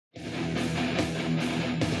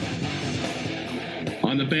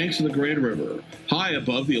the banks of the Great River, high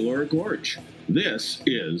above the Elora Gorge. This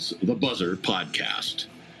is the Buzzer Podcast.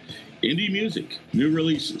 Indie music, new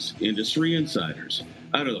releases, industry insiders,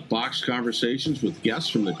 out-of-the-box conversations with guests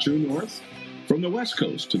from the true north, from the West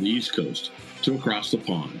Coast to the East Coast, to across the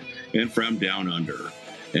pond, and from down under.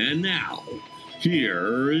 And now,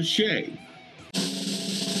 here is Shay.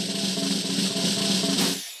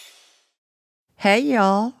 Hey,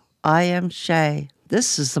 y'all. I am Shay.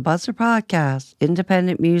 This is the Buzzer Podcast,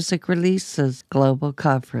 independent music releases, global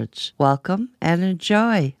coverage. Welcome and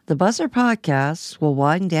enjoy. The Buzzer Podcast will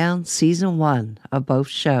wind down Season 1 of both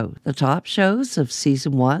shows. The top shows of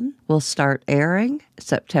Season 1 will start airing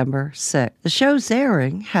September 6th. The show's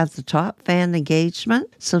airing has the top fan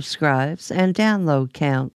engagement, subscribes, and download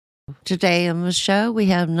count. Today on the show, we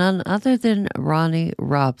have none other than Ronnie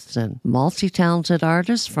Robson, multi-talented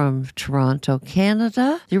artist from Toronto,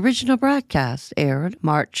 Canada. The original broadcast aired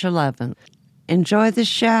March 11th. Enjoy the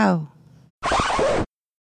show.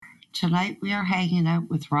 Tonight we are hanging out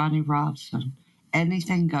with Ronnie Robson.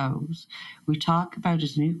 Anything goes. We talk about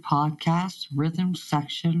his new podcast, Rhythm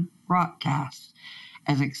Section Rockcast,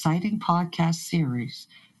 an exciting podcast series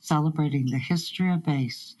celebrating the history of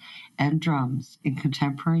bass and drums in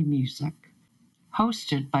contemporary music,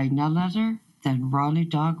 hosted by none other than Ronnie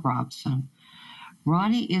Dog Robson.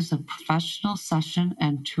 Ronnie is a professional session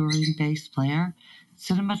and touring bass player,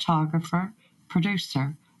 cinematographer,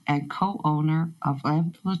 producer, and co-owner of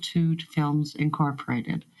Amplitude Films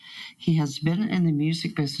Incorporated. He has been in the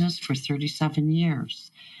music business for 37 years,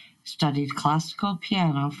 studied classical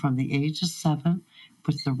piano from the age of 7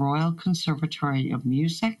 with the Royal Conservatory of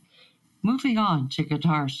Music, moving on to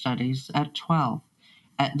guitar studies at 12.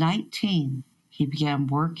 At 19, he began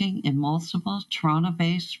working in multiple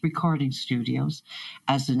Toronto-based recording studios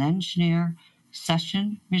as an engineer,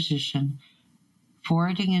 session musician,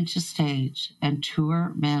 forwarding into stage and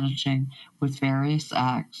tour managing with various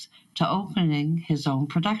acts, to opening his own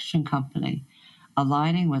production company,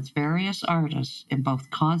 aligning with various artists in both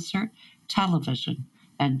concert, television,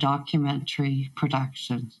 and documentary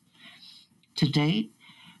productions. To date,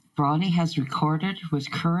 Ronnie has recorded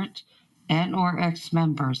with current and or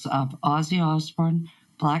ex-members of Ozzy Osbourne,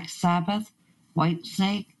 Black Sabbath,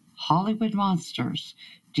 Whitesnake, Hollywood Monsters,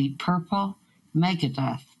 Deep Purple,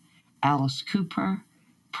 Megadeth, Alice Cooper,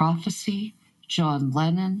 Prophecy, John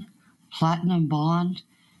Lennon, Platinum Blonde,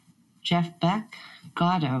 Jeff Beck,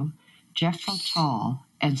 Gatto, Jethro Tull,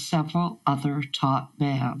 and several other top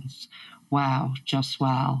bands. Wow, just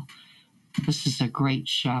wow. This is a great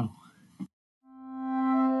show.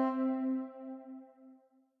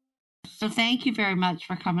 So thank you very much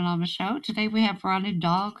for coming on the show. Today we have Ronnie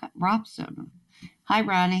Dog Robson. Hi,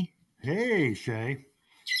 Ronnie. Hey, Shay.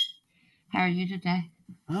 How are you today?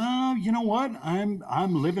 You know what? I'm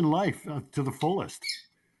living life to the fullest.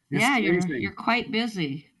 It's you're quite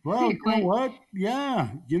busy. Well, you know what? Yeah,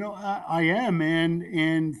 I am,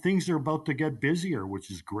 and things are about to get busier, which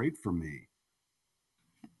is great for me.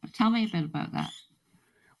 Tell me a bit about that.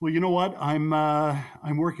 Well, you know what?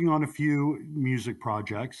 I'm working on a few music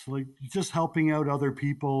projects, like just helping out other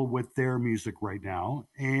people with their music right now.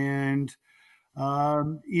 And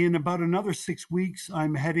in about another 6 weeks,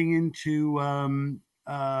 I'm heading into.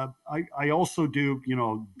 I also do,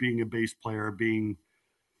 being a bass player, being,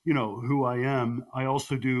 who I am. I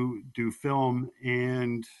also do film,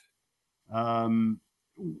 and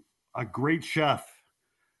a great chef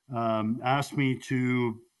asked me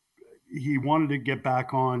to. He wanted to get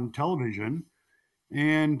back on television,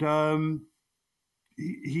 and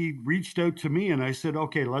he reached out to me, and I said,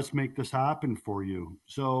 okay, let's make this happen for you.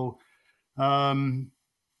 So I'm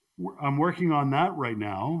working on that right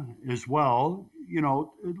now as well,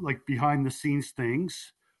 like behind the scenes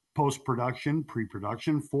things, post-production,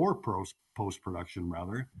 pre-production, for post-production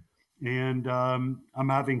rather. And I'm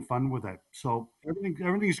having fun with it. So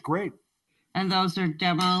everything's great. And those are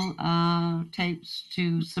demo tapes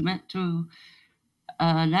to submit to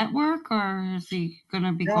a network, or is he going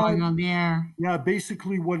to be going on the air? Yeah,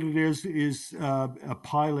 basically what it is a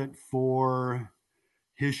pilot for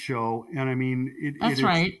his show. And I mean, that's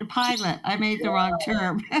right, the pilot. I made the wrong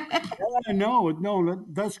term. No,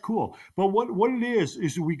 that's cool. But what it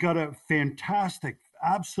is we got a fantastic,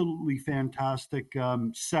 absolutely fantastic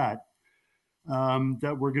set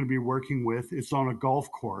that we're going to be working with. It's on a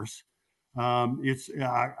golf course. It's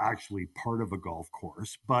actually part of a golf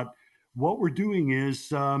course, but what we're doing is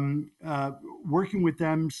working with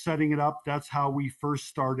them, setting it up. That's how we first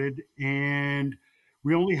started. And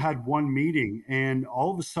we only had one meeting, and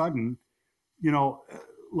all of a sudden,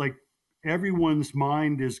 like everyone's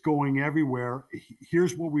mind is going everywhere.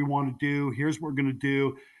 Here's what we want to do. Here's what we're going to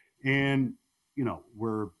do. And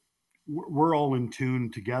we're all in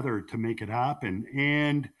tune together to make it happen,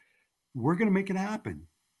 and we're going to make it happen.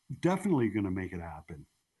 Definitely going to make it happen.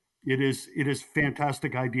 It is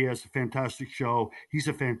fantastic idea. It's a fantastic show. He's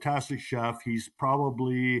a fantastic chef. He's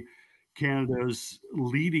probably Canada's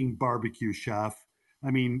leading barbecue chef.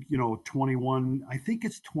 I mean, 21, I think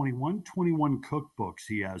it's 21 cookbooks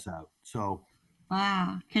he has out. So,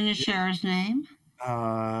 Wow. Can you share his name?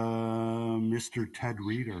 Mr. Ted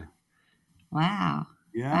Reader. Wow.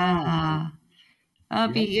 Yeah. Uh,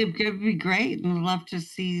 Yeah. it'd be great, and love to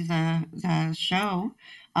see the show.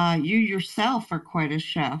 You yourself are quite a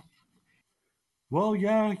chef. Well,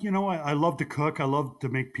 yeah, I love to cook. I love to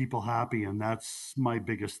make people happy, and that's my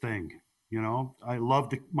biggest thing. I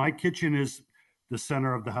love my kitchen is the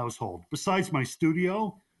center of the household. Besides my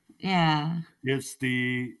studio, Yeah.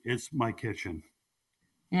 it's my kitchen.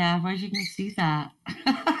 Yeah, well, you can see that.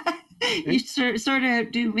 You And sort of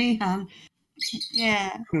outdo me, huh?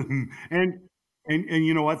 Yeah. and and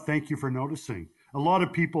you know what? Thank you for noticing. A lot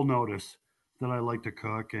of people notice that I like to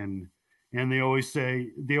cook, and they always,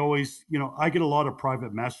 I get a lot of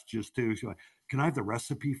private messages too. So, can I have the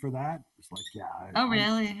recipe for that? It's like, yeah, Oh,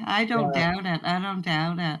 really? I don't yeah. doubt it. I don't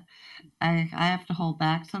doubt it. I have to hold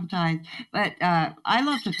back sometimes, but I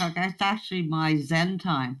love to cook. It's actually my Zen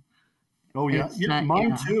time. Oh yeah, It's yeah,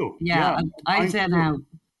 mine too. yeah. Yeah, I mine Zen too. out.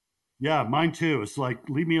 Yeah, mine too. It's like,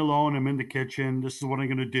 leave me alone. I'm in the kitchen. This is what I'm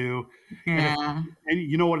going to do. And if Yeah. and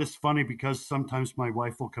you know what? It's funny because sometimes my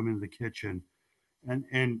wife will come into the kitchen,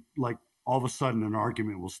 and like all of a sudden an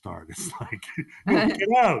argument will start. It's like, no, get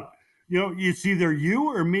out. It's either you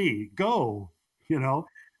or me. Go. You know,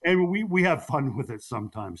 and we have fun with it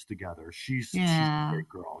sometimes together. She's a Yeah. great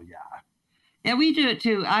girl. Yeah. Yeah, we do it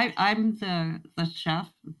too. I'm the chef.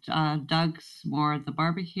 Doug's more the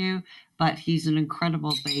barbecue, but he's an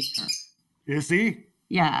incredible baker. Is he?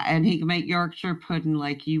 Yeah, and he can make Yorkshire pudding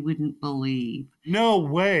like you wouldn't believe. No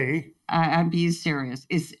way. I'm being serious.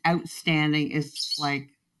 It's outstanding. It's like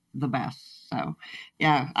the best. So,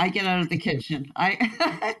 yeah, I get out of the kitchen.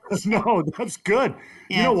 I so, No, that's good.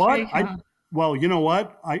 You yeah, know it's what? pretty cool. Well, you know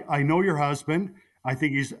what? I know your husband. I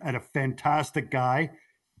think he's a fantastic guy,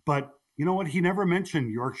 but you know what? He never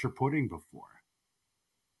mentioned Yorkshire pudding before.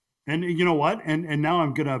 And you know what? And now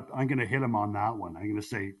I'm gonna hit him on that one. I'm gonna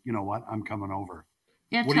say, you know what? I'm coming over.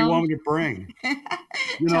 Yeah, What do you tell want me to bring? him,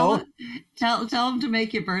 You tell know? him, tell him to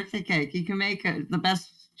make you birthday cake. You can make the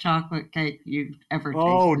best chocolate cake you've ever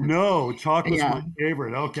Oh tasted. no, chocolate's my Yeah,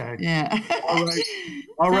 favorite. Okay. yeah. All right.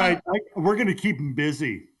 All right. So, We're gonna keep him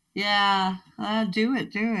busy. yeah, do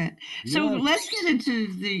it, do it. So Yeah. let's get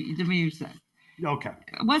into the music. Okay.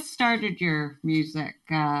 What started your music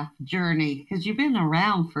journey? Because you've been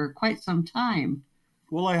around for quite some time.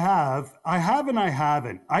 Well, I have, and I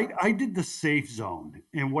haven't. I did the safe zone,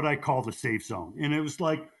 and what I call the safe zone, and it was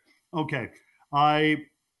like, okay, I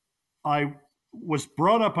I was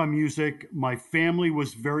brought up on music. My family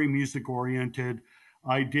was very music oriented.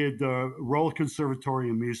 I did the Royal Conservatory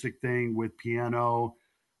of Music thing with piano,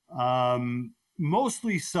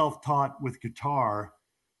 mostly self taught with guitar,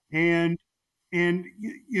 and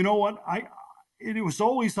you know what? It was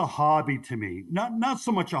always a hobby to me. Not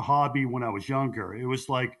so much a hobby when I was younger. It was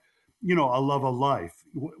like, a love of life.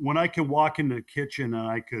 When I could walk in the kitchen and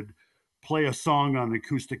I could play a song on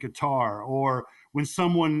acoustic guitar, or when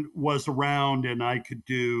someone was around and I could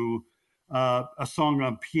do a song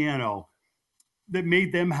on piano that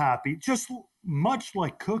made them happy, just much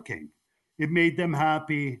like cooking. It made them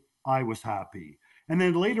happy. I was happy. And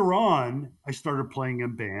then later on, I started playing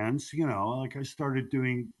in bands. Like I started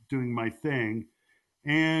doing my thing,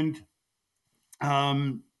 and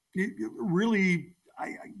it really,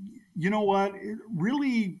 you know what? It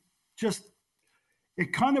really just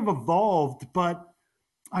it kind of evolved, but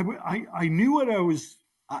I knew what I was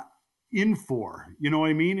uh, in for. You know what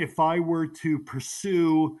I mean? If I were to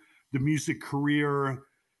pursue the music career,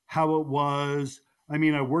 how it was. I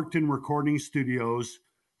mean, I worked in recording studios,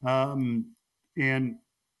 um, and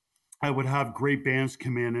I would have great bands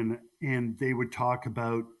come in, and they would talk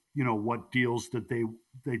about, what deals that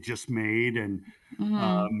they just made, Hmm.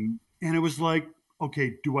 and it was like,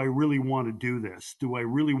 okay, do I really want to do this? Do I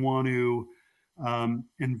really want to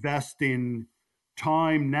invest in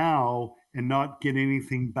time now and not get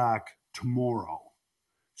anything back tomorrow?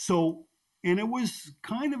 So, and it was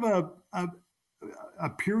kind of a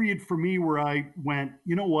period for me where I went,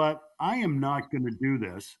 you know what, I am not going to do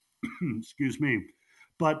this. Excuse me,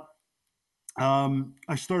 but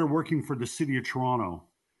I started working for the city of Toronto,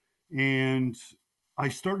 and I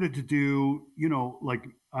started to do, like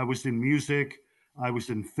I was in music, I was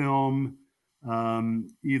in film,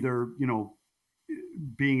 either,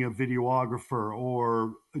 being a videographer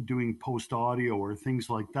or doing post audio or things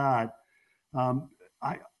like that. Um,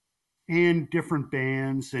 I and different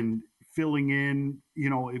bands and filling in,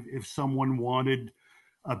 if someone wanted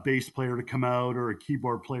a bass player to come out or a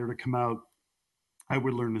keyboard player to come out, I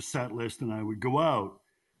would learn the set list and I would go out.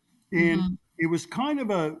 And Mm-hmm. it was kind of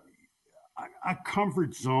a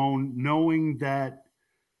comfort zone knowing that,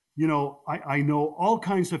 I know all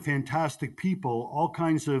kinds of fantastic people, all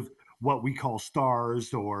kinds of what we call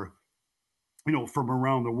stars or, from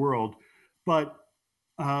around the world. But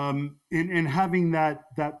and having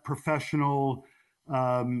that professional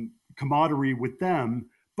camaraderie with them.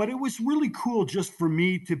 But it was really cool just for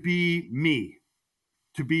me, to be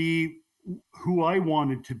who I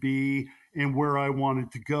wanted to be and where I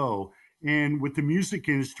wanted to go. And with the music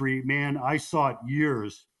industry, man, I saw it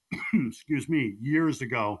years, excuse me, years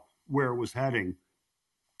ago where it was heading.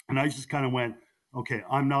 And I just kind of went, okay,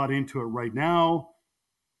 I'm not into it right now.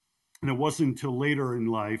 And it wasn't until later in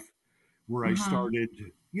life where I Mm-hmm. started,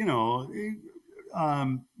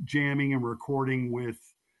 jamming and recording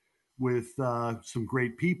with some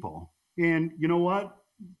great people. And you know what?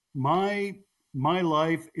 My my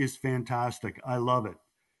life is fantastic. I love it,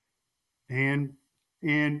 and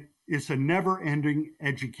it's a never ending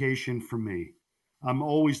education for me. I'm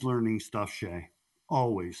always learning stuff, Shay.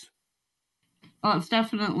 Always. Well, it's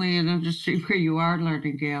definitely an industry where you are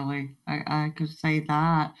learning daily. I could say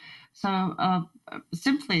that. So,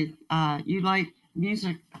 simply, you like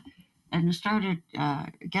music and you started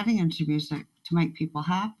getting into music to make people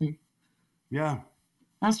happy. Yeah.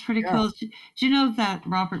 That's pretty Yeah. cool. Do you know that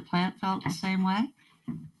Robert Plant felt the same way?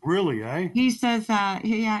 Really, eh? He says,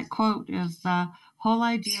 quote, is whole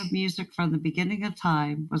idea of music from the beginning of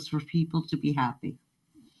time was for people to be happy.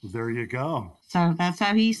 There you go. So that's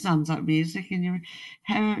how he sums up music, and you're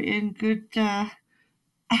in good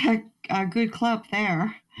a good club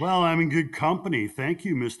there. Well, I'm in good company. Thank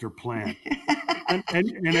you, Mr. Plant.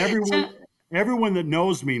 And So, everyone that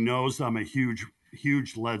knows me knows I'm a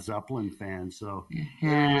huge Led Zeppelin fan. So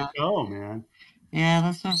there you yeah, go, man. yeah,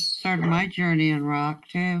 that's what started my journey in rock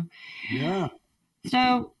too. Yeah.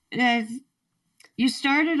 So, you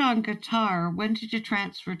started on guitar. When did you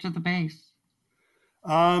transfer to the bass?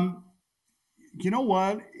 Um, you know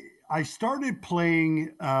what? I started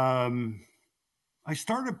playing. I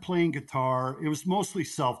started playing guitar. It was mostly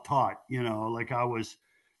self-taught. Like I was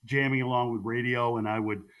jamming along with radio, and I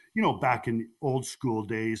would, back in old school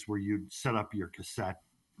days where you'd set up your cassette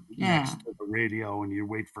Yeah. next to the radio and you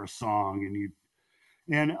wait for a song,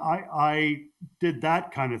 and I did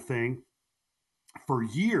that kind of thing for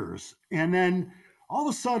years. And then all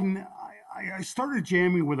of a sudden, I started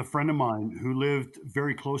jamming with a friend of mine who lived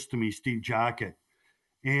very close to me, Steve Jacket.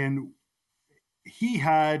 And he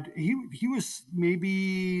was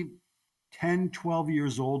maybe 10, 12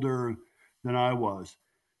 years older than I was.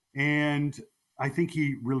 And I think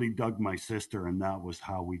he really dug my sister, and that was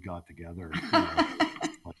how we got together.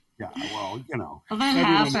 Yeah, well, Well, that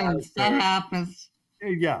everyone has happens. That their happens.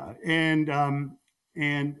 yeah, and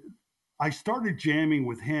I started jamming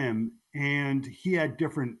with him, and he had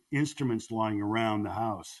different instruments lying around the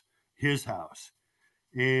house, his house,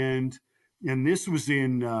 and this was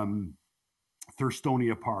in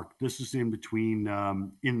Thurstonia Park. This is in between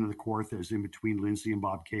in the Kawarthas, in between Lindsay and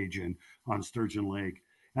Bob Cajun on Sturgeon Lake.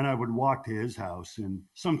 And I would walk to his house, and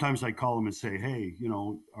sometimes I'd call him and say, "Hey,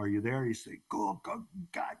 are you there?" He'd say, "Go,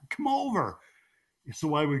 God, come over."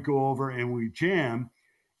 So I would go over and we jam,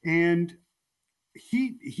 and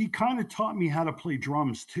he kind of taught me how to play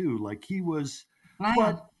drums too. Like he was,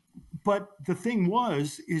 Wow. but the thing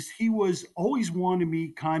is he was always wanting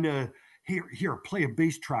me kind of, here play a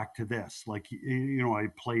bass track to this. Like I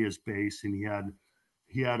play his bass, and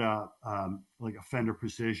he had a like a Fender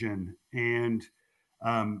Precision, and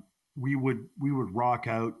we would rock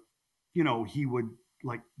out. He would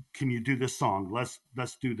like, can you do this song? Let's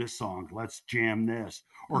do this song. Let's jam this.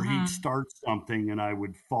 Or he'd Uh-huh. start something and I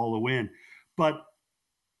would follow in. But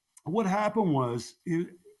what happened was,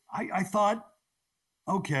 I thought,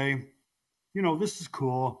 okay, this is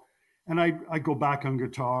cool. And I go back on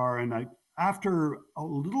guitar, and after a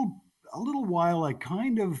little while, I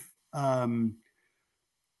kind of,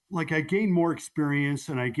 like I gained more experience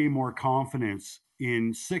and I gained more confidence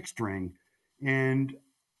in six string, and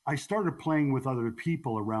I started playing with other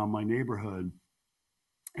people around my neighborhood.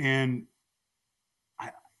 And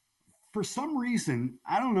I, for some reason,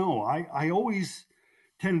 I don't know, I always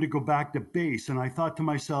tended to go back to bass, and I thought to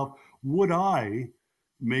myself, would I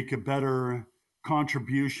make a better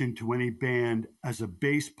contribution to any band as a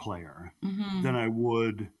bass player than Mm-hmm. I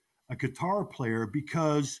would a guitar player?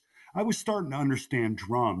 Because I was starting to understand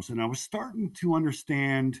drums, and I was starting to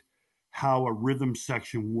understand how a rhythm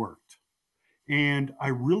section worked. And I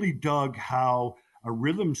really dug how a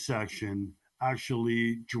rhythm section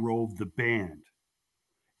actually drove the band.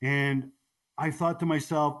 And I thought to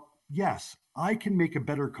myself, yes, I can make a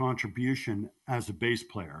better contribution as a bass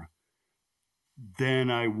player than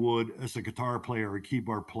I would as a guitar player, a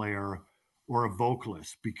keyboard player, or a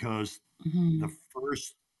vocalist, because the Mm-hmm.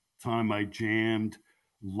 first time I jammed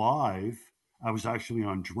live, I was actually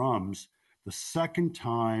on drums. The second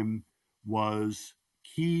time was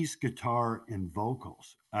keys, guitar, and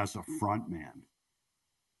vocals as a front man.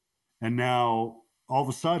 And now all of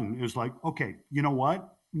a sudden it was like, okay, you know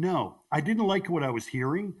what? No, I didn't like what I was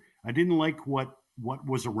hearing. I didn't like what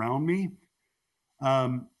was around me.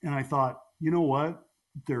 And I thought, you know what?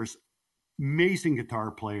 There's amazing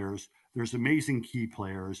guitar players. There's amazing key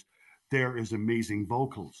players. There is amazing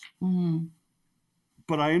vocals. Mm-hmm.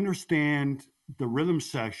 But I understand the rhythm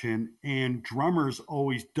section, and drummers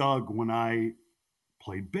always dug when I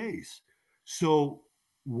played bass. So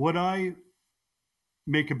would I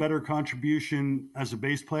make a better contribution as a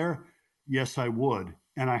bass player? Yes, I would.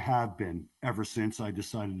 And I have been ever since I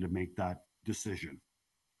decided to make that decision.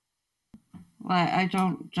 Well, I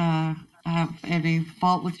don't have any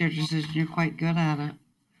fault with your decision. You're quite good at it.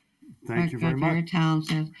 Thank Quite you good, very much. very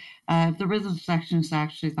talented. The rhythm section is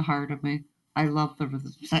actually the heart of me. I love the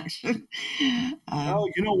rhythm section. Oh, um,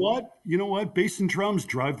 you know what? You know what? Bass and drums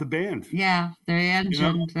drive the band. yeah, they're the You know,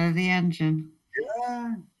 engine. They're the engine.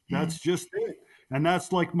 yeah, that's just it. And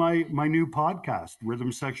that's like my new podcast,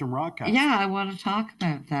 Rhythm Section Rockcast. Yeah, I want to talk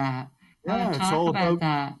about that. I want Yeah, to talk about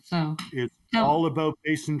that. So, it's so all about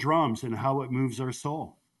bass and drums and how it moves our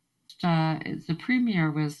soul. the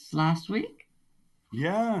premiere was last week.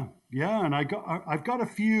 Yeah, yeah, and I've got a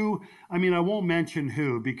few. I mean, I won't mention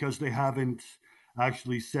who because they haven't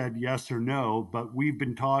actually said yes or no, but we've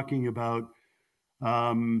been talking about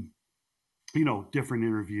um, different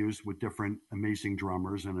interviews with different amazing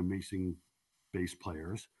drummers and amazing bass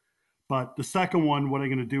players. But the second one, what I'm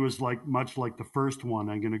going to do is like much like the first one,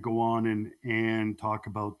 I'm going to go on and talk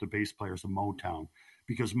about the bass players of Motown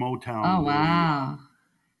because Motown Oh really, wow!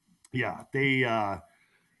 yeah, they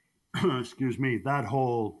excuse me, that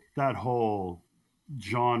whole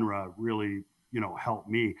genre really helped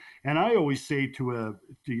me. And I always say to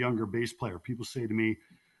younger bass player, people say to me,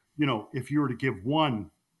 if you were to give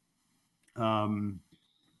um,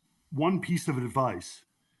 one piece of advice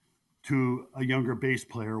to a younger bass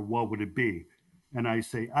player, what would it be? And I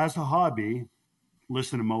say, as a hobby,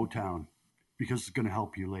 listen to Motown because it's going to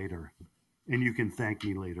help you later. And you can thank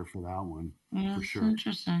me later for that one Yeah, for that's sure.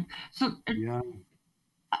 interesting. So, Yeah.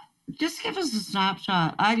 just give us a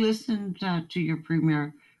snapshot. I listened to your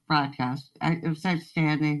premiere broadcast. It was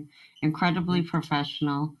outstanding, incredibly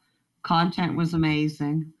professional. Content Thank was you.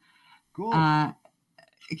 amazing. Cool. Uh,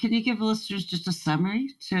 can you give listeners just a summary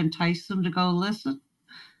to entice them to go listen?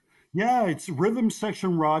 Yeah, it's Rhythm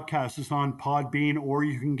Section Broadcast. It's on Podbean, or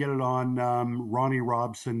you can get it on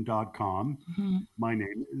RonnieRobson.com. Mhm. My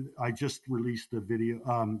name. I just released the video.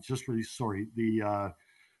 Just released, sorry, the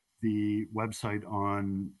website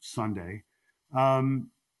on Sunday, um,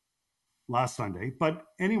 last Sunday. But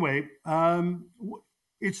anyway,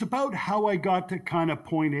 it's about how I got to kind of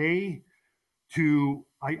point A to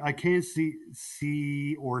I can't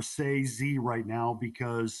see or say Z right now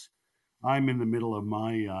because I'm in the middle of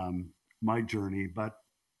my journey, but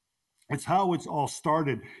it's how it's all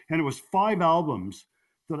started. And it was 5 albums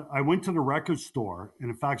that I went to the record store.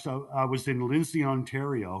 And in fact, I was in Lindsay,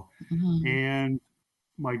 Ontario, Mhm. and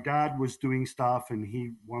my dad was doing stuff and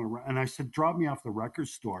he wanted, and I said, drop me off the record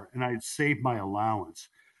store. And I had saved my allowance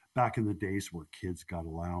back in the days where kids got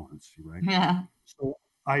allowance, right? Yeah. So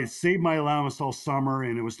I had saved my allowance all summer,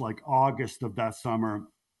 and it was like August of that summer.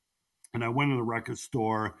 And I went to the record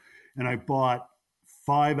store and I bought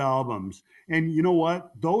 5 albums. And you know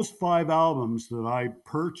what? Those 5 albums that I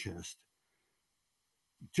purchased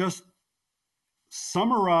just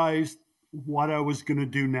summarized what I was going to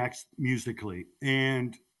do next musically.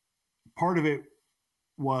 And part of it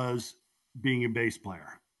was being a bass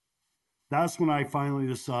player. That's when I finally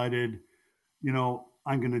decided,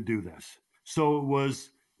 I'm going to do this. So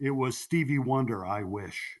it was Stevie Wonder, I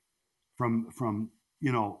wish, from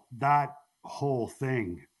that whole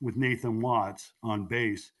thing with Nathan Watts on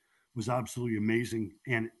bass was absolutely amazing,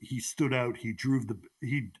 and he stood out. He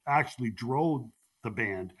actually drove the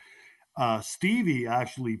band. Stevie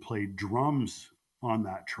actually played drums on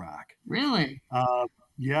that track. Really? Uh,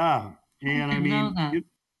 yeah, I and I didn't know mean, that.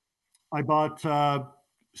 I bought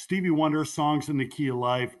Stevie Wonder songs in the key of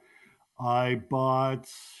life. I bought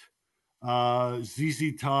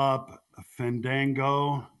ZZ Top,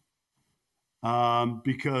 Fandango,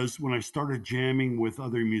 because when I started jamming with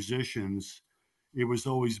other musicians, it was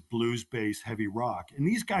always blues bass, heavy rock. And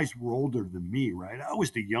these guys were older than me, right? I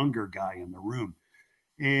was the younger guy in the room.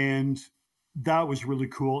 And that was really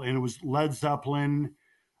cool. And it was Led Zeppelin.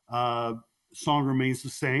 Uh, Song remains the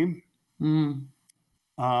same. Mm.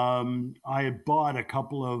 I had bought a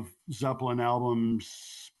couple of Zeppelin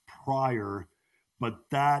albums prior, but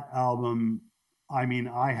that album, I mean,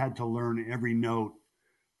 I had to learn every note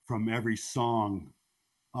from every song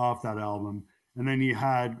off that album. And then you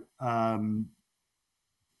had,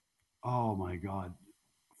 oh my God,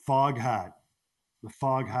 Foghat, the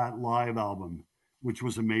Foghat live album, which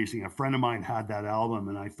was amazing. A friend of mine had that album,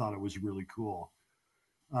 and I thought it was really cool.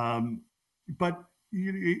 Um, but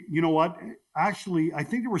you know what? Actually, I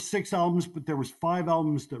think there were 6 albums, but there was 5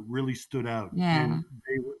 albums that really stood out, Yeah. and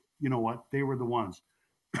they were, you know what? They were the ones.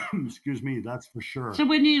 Excuse me, that's for sure. So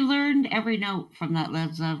when you learned every note from that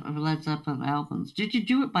Led Zeppelin albums, did you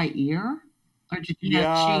do it by ear, or did you have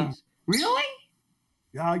Yeah, sheets? Really?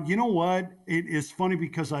 yeah. You know what? It is funny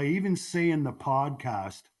because I even say in the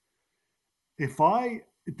podcast, if I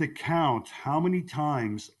to count how many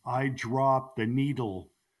times I dropped the needle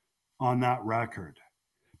on that record,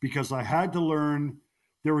 because I had to learn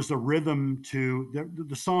there was a rhythm to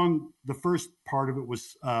the song. The first part of it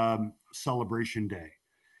was Celebration Day.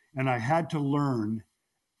 And I had to learn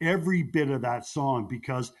every bit of that song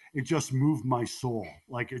because it just moved my soul.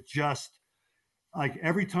 Like it just, like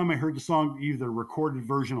every time I heard the song, either recorded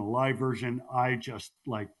version or live version, I just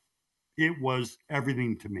like, it was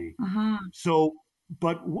everything to me. Uh-huh. So,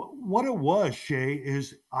 but what it was, Shay,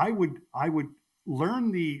 is I would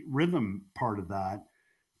learn the rhythm part of that,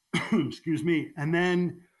 excuse me, and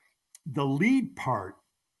then the lead part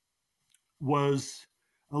was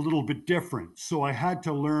a little bit different. So I had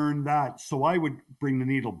to learn that. So I would bring the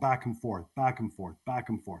needle back and forth, back and forth, back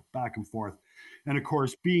and forth, back and forth. And of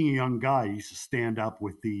course, being a young guy, I used to stand up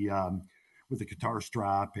with the guitar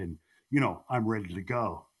strap, and I'm ready to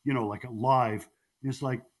go. Like a live. It's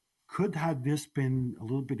like, could have this been a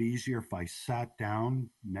little bit easier if I sat down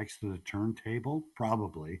next to the turntable?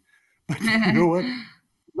 Probably. But you know what?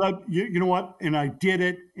 But you know what? And I did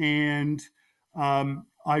it, and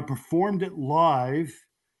I performed it live.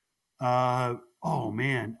 Oh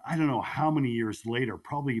man, I don't know how many years later,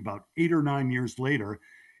 probably about 8 or 9 years later.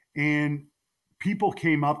 And people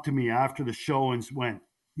came up to me after the show and went,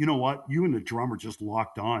 you know what? You and the drummer just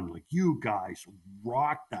locked on. Like, you guys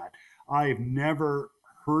rocked that. I have never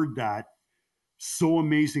heard that so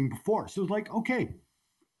amazing before. So it's like, okay,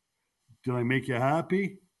 did I make you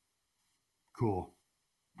happy? Cool.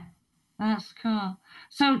 That's cool.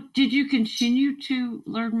 So did you continue to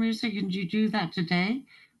learn music, and do you do that today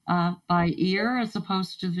by ear as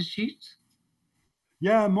opposed to the sheets?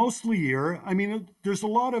 Yeah, mostly ear. I mean, there's a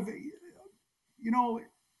lot of, you know,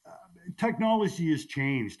 technology has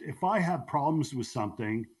changed. If I have problems with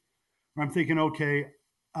something, I'm thinking, okay,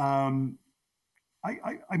 um,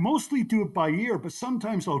 I mostly do it by ear, but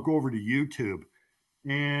sometimes I'll go over to YouTube,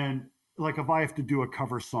 and like if I have to do a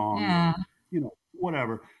cover song Yeah. or,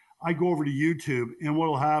 whatever, I go over to YouTube, and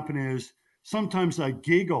what'll happen is sometimes I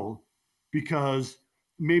giggle because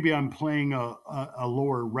maybe I'm playing a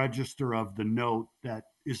lower register of the note that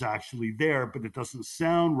is actually there, but it doesn't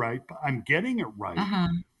sound right, but I'm getting it right, Uh-huh.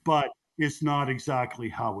 but it's not exactly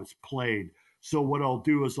how it's played. So what I'll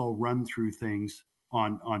do is I'll run through things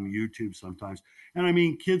on YouTube sometimes. And I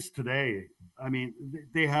mean, kids today, I mean,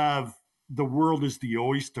 they have the world is the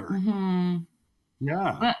oyster. Mm-hmm.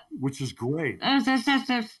 Yeah, But which is great. that's just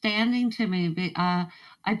outstanding to me.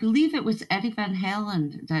 I believe it was Eddie Van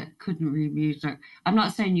Halen that couldn't read music. I'm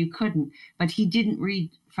not saying you couldn't, but he didn't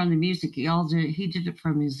read from the music. He did it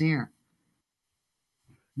from his ear.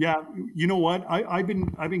 Yeah, you know what? I've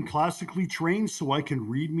been classically trained so I can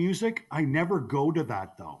read music. I never go to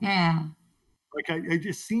that though. Yeah. Like it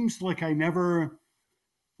just seems like I never,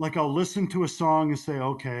 like I'll listen to a song and say,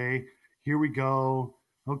 okay, here we go.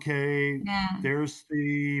 Okay, Yeah. there's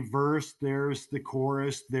the verse, there's the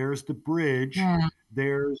chorus, there's the bridge, Yeah.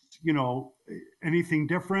 there's, anything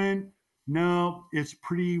different? No, it's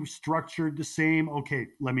pretty structured the same. Okay,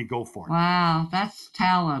 let me go for it. Wow, that's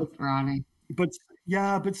talent, But, Ronnie. but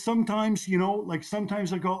yeah, but sometimes, like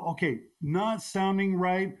sometimes I go, okay, not sounding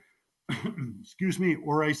right. Excuse me.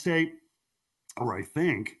 Or I say, or I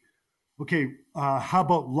think, okay, how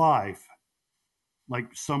about live? Like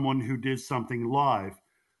someone who did something live.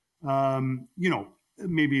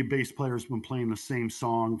 Maybe a bass player's been playing the same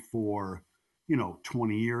song for,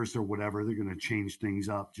 20 years or whatever. They're going to change things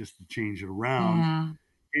up just to change it around. Yeah.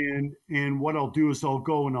 And what I'll do is I'll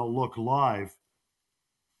go and I'll look live,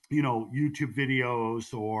 YouTube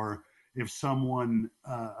videos, or if someone,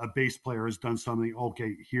 a bass player has done something,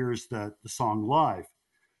 okay, here's the song live.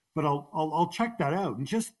 But I'll check that out, and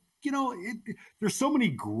just, there's so many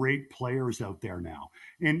great players out there now.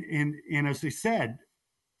 And as I said,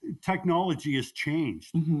 technology has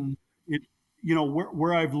changed. Hmm. It,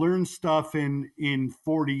 where I've learned stuff in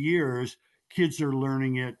 40 years, kids are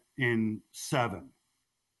learning it in 7,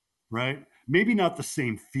 right? Maybe not the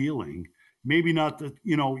same feeling, maybe not the,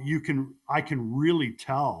 I can really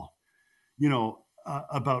tell,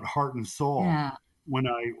 about heart and soul Yeah. when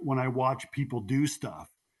I watch people do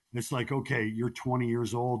stuff. It's like, okay, you're 20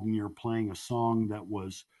 years old and you're playing a song that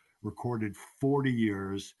was recorded 40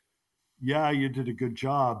 years. Yeah, you did a good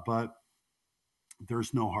job, but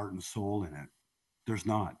there's no heart and soul in it. There's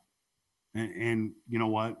not. And you know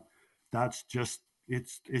what? That's just,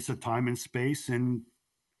 it's a time and space, and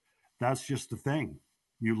that's just the thing.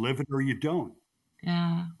 You live it or you don't.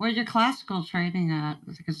 Yeah. Well, your classical training at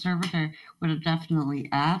the conservatory would have definitely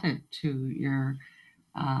added to your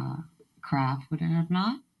uh, craft, would it have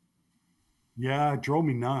not? Yeah, it drove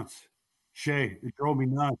me nuts. Shay, it drove me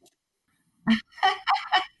nuts.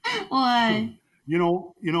 Why?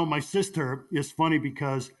 My sister is funny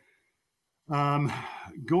because, um,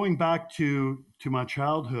 going back to my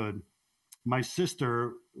childhood, my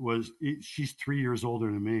sister she's 3 years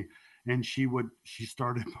older than me, and she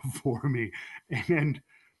started before me, and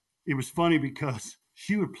it was funny because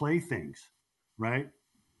she would play things, right?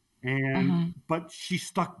 Uh And huh. but she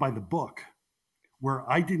stuck by the book, where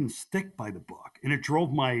I didn't stick by the book, and it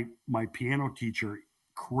drove my piano teacher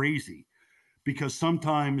crazy, because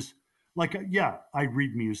sometimes, like, yeah, I'd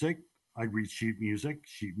read music, I'd read sheet music.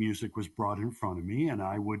 Sheet music was brought in front of me, and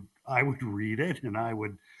I would read it, and I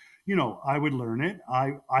would learn it.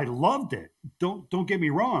 I loved it. Don't get me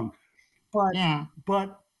wrong, but Yeah.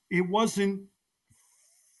 but it wasn't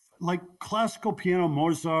like classical piano,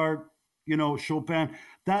 Mozart, Chopin.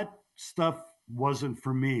 That stuff wasn't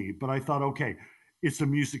for me. But I thought, okay, it's a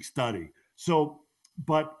music study. So,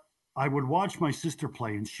 but I would watch my sister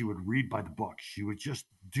play, and she would read by the book. She would just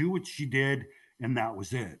do what she did, and that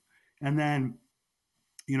was it. And then,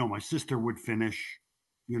 my sister would finish,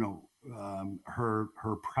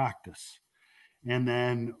 her practice, and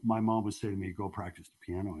then my mom would say to me, "Go practice the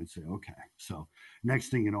piano." I'd say, "Okay." So next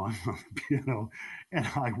thing you know, I'm on the piano, and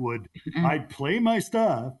I'd play my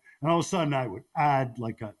stuff, and all of a sudden I would add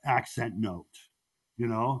like an accent note, you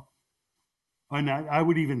know, and I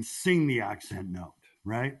would even sing the accent note,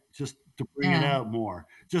 right, just to bring it Yeah. out more,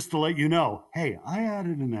 just to let you know, hey, I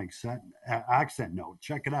added an accent note.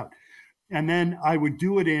 Check it out. And then I would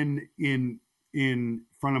do it in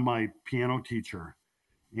front of my piano teacher,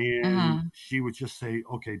 Uh and huh. she would just say,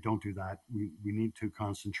 okay, don't do that, we need to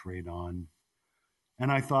concentrate on.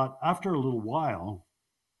 And I thought, after a little while,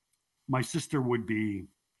 my sister would be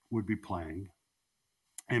playing,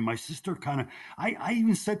 and my sister kind of, I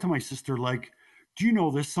even said to my sister, like, do you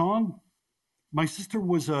know this song? My sister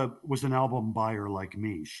was an album buyer like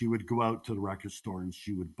me. She would go out to the record store and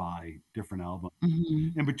she would buy different albums, Hmm.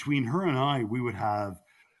 and between her and I, we would have,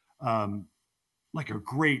 um, like, a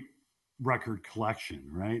great record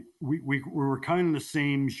collection, right? We were kind of the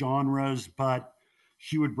same genres, but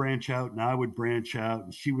she would branch out and I would branch out,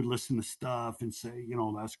 and she would listen to stuff and say,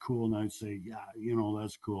 that's cool. And I'd say, yeah,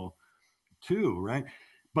 that's cool too, right?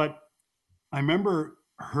 But I remember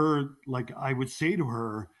her, like, I would say to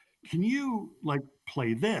her, can you, like,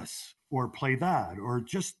 play this or play that, or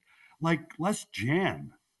just, like, let's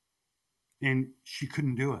jam? And she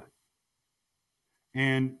couldn't do it.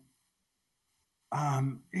 And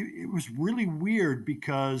it was really weird,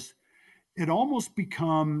 because it almost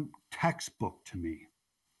become textbook to me,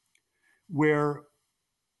 where,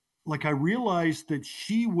 like, I realized that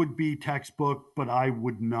she would be textbook, but I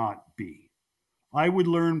would not be. I would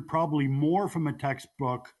learn probably more from a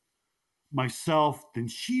textbook myself than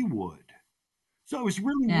she would. So it was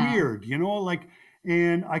really Yeah. weird, like,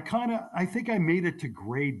 and I think I made it to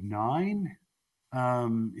grade 9,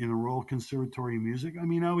 in the Royal Conservatory of Music. I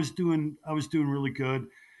mean, I was doing really good,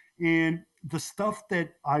 and the stuff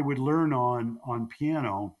that I would learn on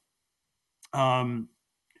piano, um,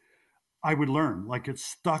 I would learn, like, it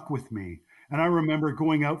stuck with me. And I remember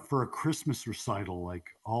going out for a Christmas recital, like,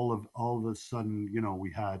 all of a sudden,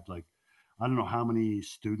 we had, like, I don't know how many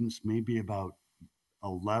students, maybe about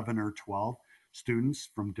 11 or 12 students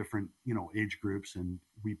from different, age groups, and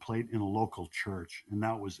we played in a local church, and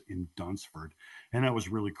that was in Dunsford, and that was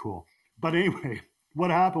really cool. But anyway,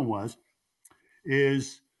 what happened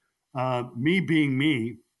is, me being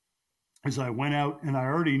me, is I went out and I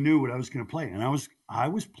already knew what I was going to play, and I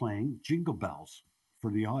was playing Jingle Bells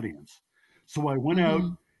for the audience. So I went out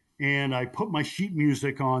Mm-hmm. and I put my sheet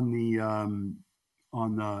music on the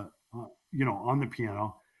on the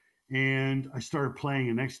piano, and I started playing.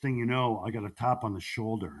 And next thing you know, I got a tap on the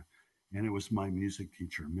shoulder, and it was my music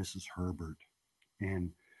teacher, Mrs. Herbert,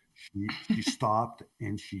 and she stopped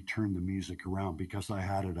and she turned the music around because I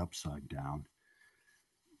had it upside down.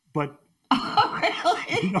 But Oh,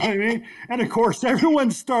 you know what I really? mean? And of course,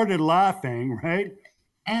 everyone started laughing, right?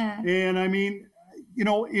 Uh, And I mean,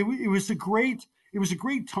 it was a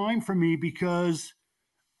great time for me because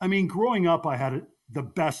I mean, growing up, I had the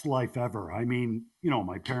best life ever. I mean,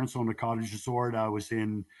 my parents owned a cottage resort. I was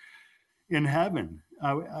in heaven.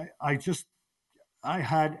 I just I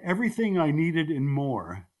had everything I needed and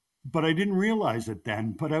more, but I didn't realize it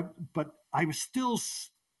then. But I was still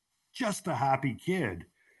just a happy kid,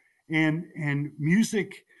 and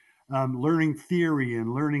music, learning theory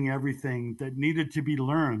and learning everything that needed to be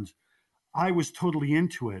learned. I was totally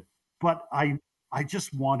into it, but I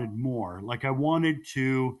just wanted more. Like I wanted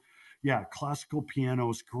to, yeah, classical piano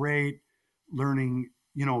is great. Learning,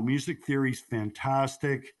 music theory is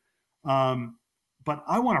fantastic. Um, but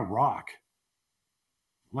I want to rock.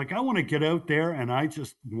 Like I want to get out there and I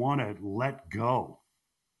just want to let go.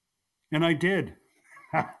 And I did.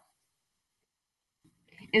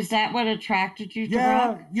 is that what attracted you to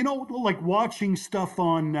rock? Yeah, like watching stuff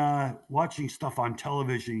on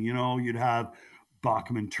television. You'd have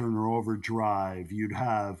Bachman Turner Overdrive. You'd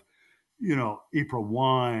have April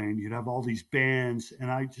Wine, you'd have all these bands,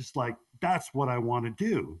 and I just like that's what I want to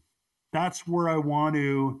do. That's where I want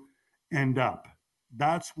to end up.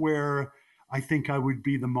 That's where I think I would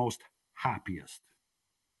be the most happiest.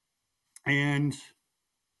 And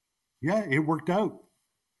yeah, it worked out.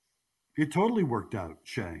 It totally worked out,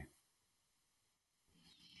 Shay.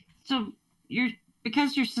 So you're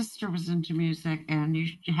because your sister was into music and you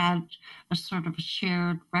had a sort of a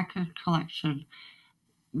shared record collection.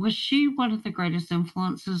 Was she one of the greatest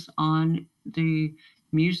influences on the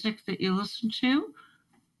music that you listened to,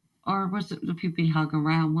 or was it the people you hung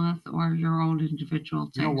around with, or your own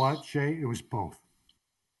individual You know what, tastes? Shay? It was both.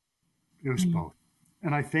 It was Mm. both.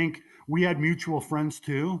 And I think we had mutual friends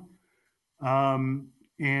too.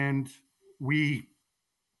 And we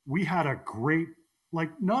we had a great,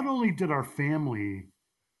 like, not only did our family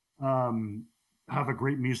um, have a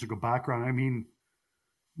great musical background. I mean,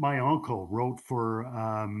 my uncle wrote for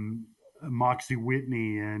Moxie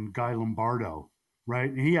Whitney and Guy Lombardo, right?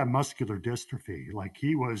 And he had muscular dystrophy. Like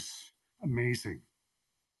he was amazing.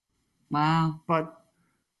 Wow. But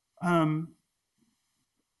um,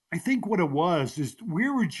 I think what it was is we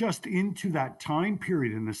were just into that time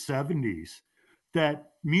period in the 70s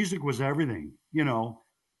that music was everything,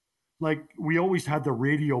 like we always had the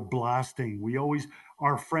radio blasting. We always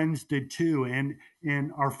Our friends did too,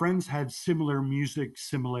 and our friends had similar music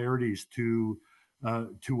similarities to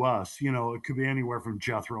us. It could be anywhere from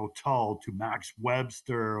Jethro Tull to Max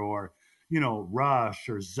Webster, or Rush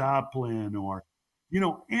or Zeppelin, or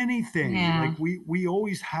anything. Yeah. Like we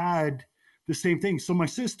always had the same thing. So my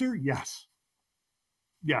sister, yes,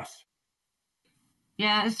 yes,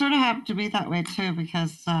 Yeah, it sort of happened to be that way too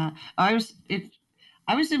because I was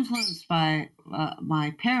influenced by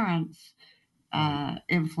my parents' right,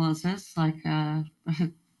 influences, like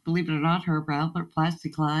believe it or not, Herb Alpert,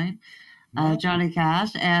 Plastic Line, nice, Johnny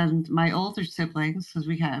Cash, and my older siblings, because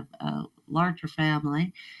we have a larger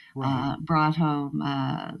family, right, brought home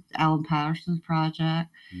Alan Patterson's project,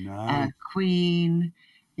 nice. Queen,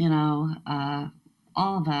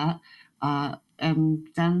 all of that. And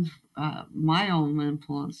then my own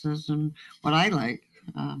influences and what I like.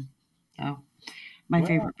 So my Well,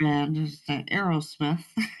 favorite band is Aerosmith.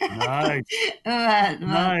 nice. But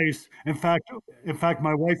Nice. In fact,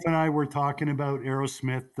 my wife and I were talking about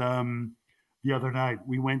Aerosmith the other night.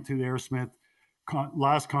 We went to the Aerosmith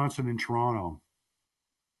last concert in Toronto,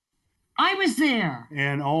 I was there.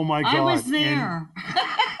 and oh my I was God! And there.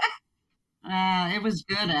 It was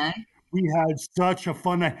good, eh? we had such a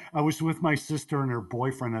fun night. I was with my sister and her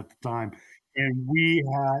boyfriend at the time, and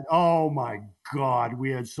oh my God,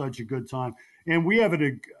 we had such a good time. And we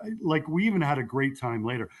even had a great time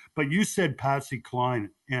later. But you said Patsy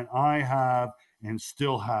Cline, and I have and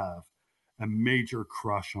still have a major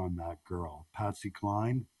crush on that girl, Patsy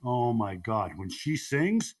Cline. Oh my God, when she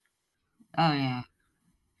sings, Oh yeah,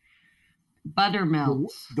 the,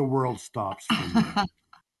 buttermilks. the world stops for me.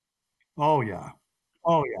 Oh yeah,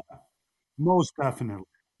 oh yeah, most definitely.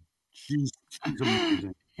 She's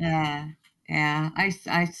amazing. Yeah, yeah. I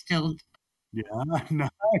still Yeah,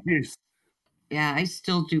 nice. yeah I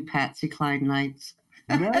still do Patsy Cline nights.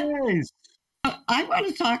 Nice. I want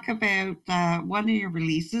to talk about one of your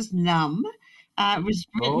releases, Numb. It was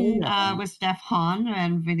Oh written yeah, with Steph Hahn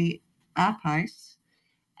and Vinny Appice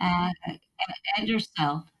and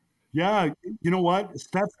yourself. yeah. You know what,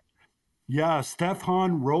 Steph? Yeah, Steph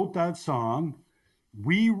Hahn wrote that song.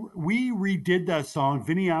 We redid that song,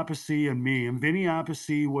 Vinny Appice and me. And Vinny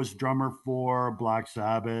Appice was drummer for Black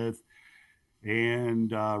Sabbath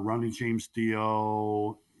and Ronnie James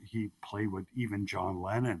Dio. He played with even John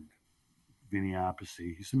Lennon. Vinny Appice.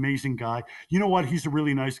 He's an amazing guy. You know what? He's a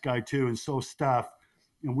really nice guy too. And so Steph.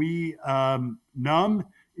 And we Numb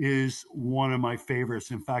is one of my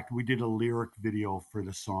favorites. In fact, we did a lyric video for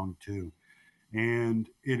the song too, and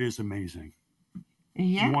it is amazing. You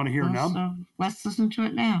Yeah, want to hear Numb? so let's listen to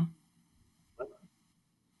it now.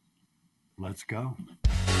 Let's go.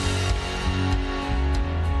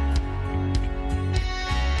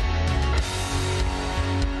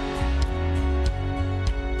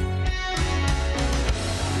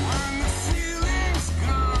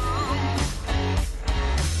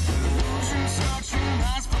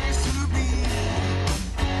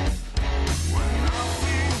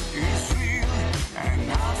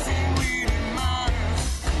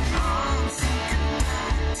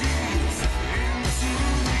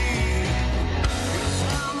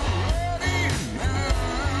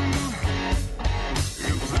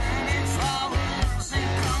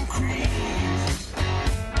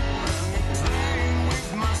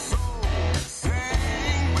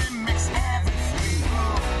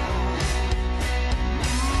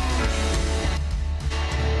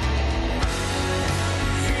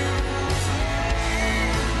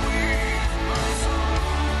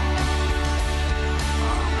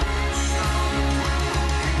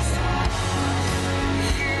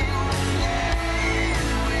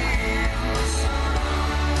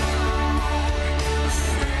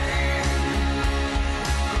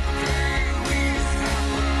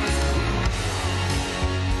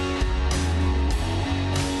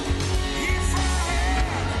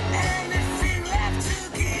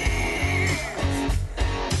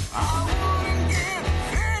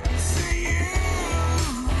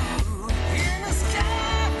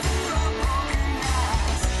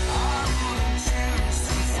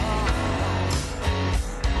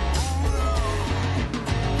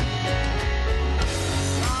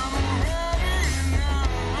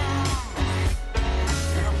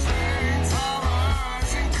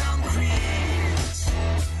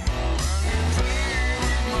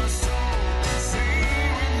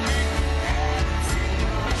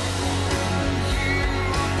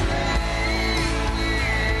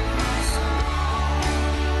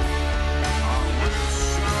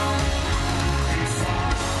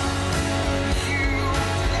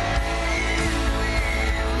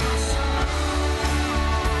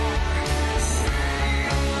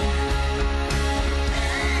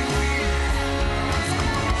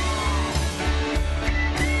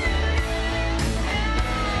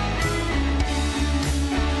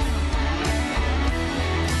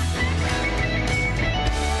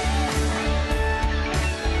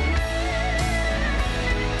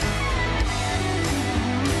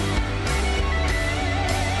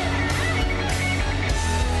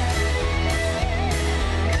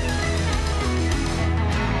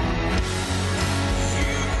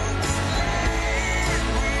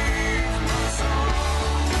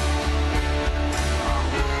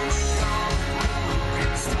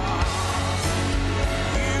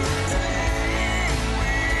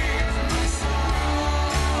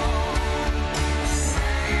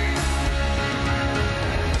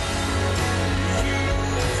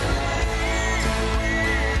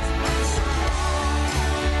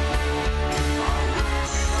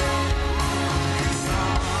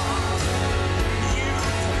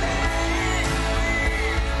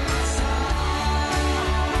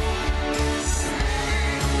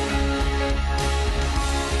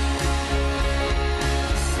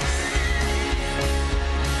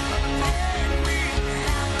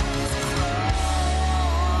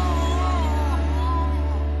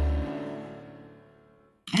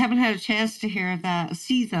 I haven't had a chance to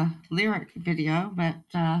see the lyric video, but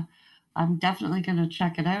I'm definitely going to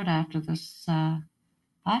check it out after this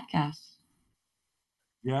podcast.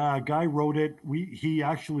 Yeah, a guy wrote it. He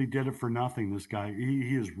actually did it for nothing. This guy,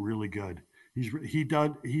 he is really good.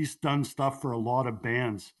 He's done stuff for a lot of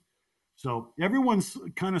bands. So everyone's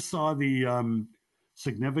kind of saw the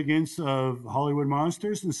significance of Hollywood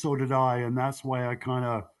Monsters, and so did I. And that's why I kind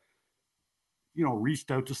of reached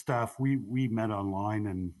out to Steph. We met online,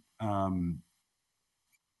 and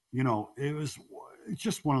it was it's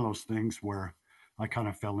just one of those things where I kind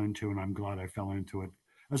of fell into, and I'm glad I fell into it.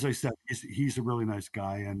 As I said, he's a really nice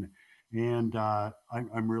guy, and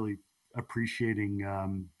I'm really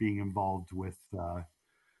appreciating being involved with the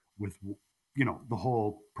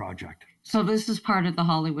whole project. So this is part of the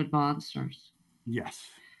Hollywood Monsters. Yes.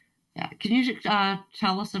 Yeah. Can you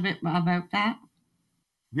tell us a bit about that?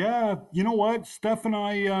 Yeah, you know what, Steph and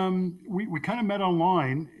I, we kind of met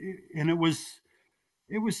online, and it was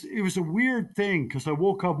a weird thing because I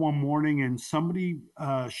woke up one morning and somebody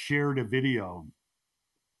shared a video,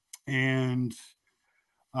 and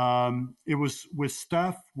it was with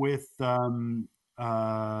Steph with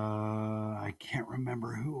I can't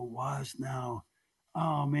remember who it was now.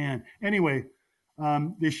 Oh man. Anyway,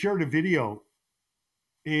 they shared a video,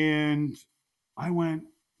 and I went,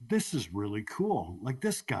 "This is really cool. Like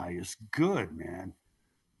this guy is good, man."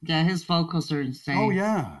 Yeah, his vocals are Oh insane.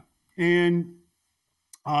 yeah. And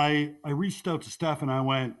I reached out to Steph and I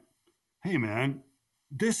went, "Hey man,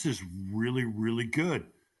 this is really really good."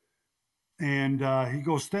 And he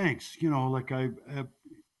goes, "Thanks." Like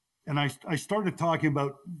and I started talking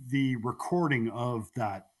about the recording of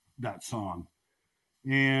that song,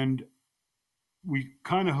 and we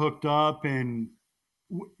kind of hooked up, and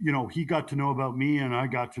he got to know about me and I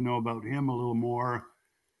got to know about him a little more.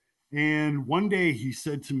 And one day he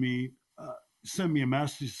said to me, sent me a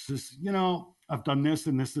message, says, "I've done this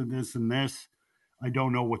and this and this and this. I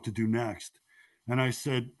don't know what to do next." And I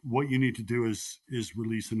said, "What you need to do is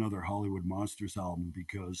release another Hollywood Monsters album,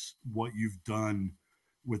 because what you've done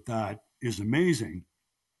with that is amazing."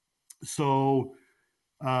 So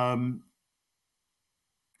um,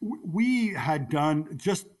 we had done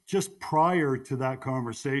just prior to that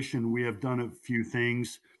conversation, we have done a few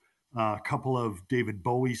things. A couple of David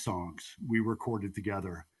Bowie songs we recorded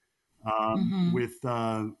together, Mm-hmm. with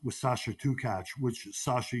Sasha Tukach, which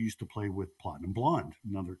Sasha used to play with Platinum Blonde,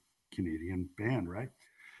 another Canadian band, right?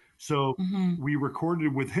 So Mm-hmm. we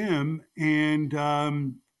recorded with him, and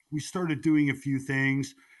we started doing a few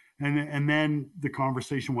things, and then the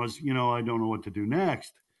conversation was, I don't know what to do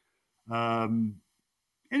next. Um,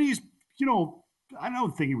 and he's, you know, I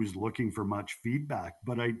don't think he was looking for much feedback,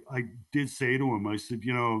 but I did say to him, I said,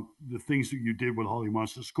 the things that you did with Holly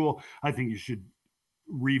Monster School, I think you should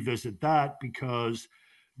revisit that, because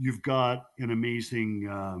you've got an amazing,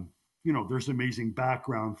 there's amazing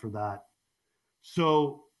background for that.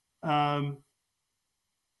 So um,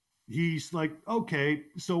 he's like, okay.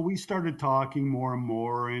 So we started talking more and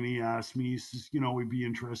more, and he asked me, he says, we'd be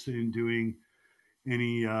interested in doing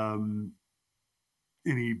any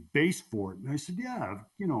any bass for it. And I said, yeah,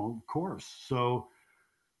 of course. So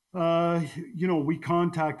uh, we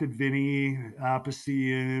contacted Vinny Appice,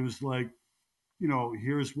 and it was like,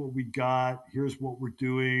 here's what we got, here's what we're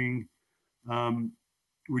doing. Um,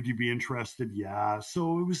 would you be interested? Yeah.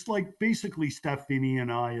 So it was like basically Steph, Vinny,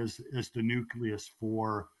 and I as the nucleus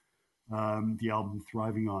for the album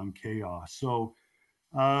Thriving on Chaos. So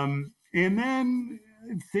and then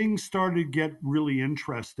things started to get really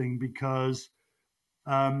interesting, because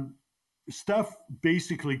um, Steph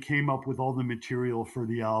basically came up with all the material for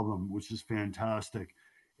the album, which is fantastic.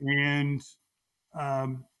 And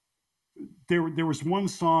um, there was one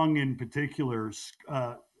song in particular,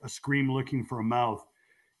 "A Scream Looking for a Mouth,"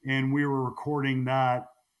 and we were recording that,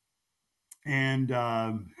 and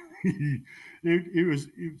it was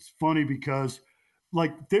funny because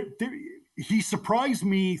like he surprised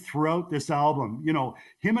me throughout this album.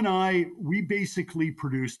 Him and I, we basically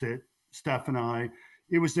produced it, Steph and I.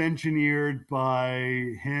 It was engineered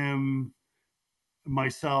by him,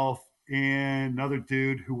 myself, and another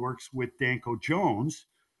dude who works with Danko Jones.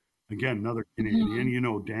 Again, another Canadian,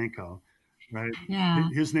 Mm-hmm. Danko, right? Yeah.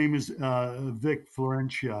 His name is Vic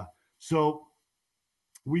Florentia. So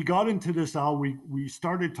we got into this album. We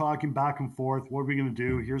started talking back and forth. What are we going to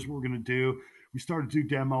do? Here's what we're going to do. We started to do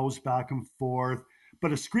demos back and forth.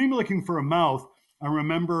 But "A Scream Looking for a Mouth," I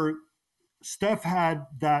remember Steph had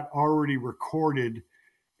that already recorded,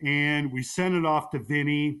 and we sent it off to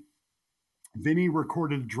Vinny. Vinny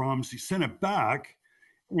recorded the drums. He sent it back,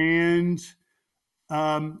 and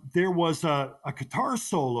there was a guitar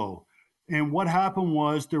solo. And what happened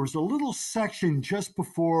was there was a little section just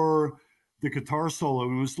before the guitar solo.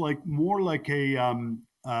 It was like more like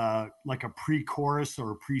a pre-chorus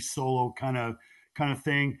or a pre-solo kind of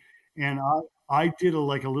thing. And I did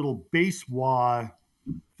like a little bass wah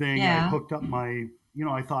thing. I Yeah. hooked up I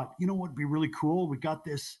thought, what'd be really cool? We got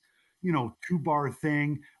this, 2-bar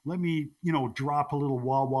thing. Let me, drop a little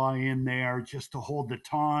wah wah in there just to hold the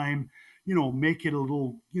time, make it a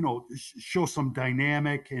little, show some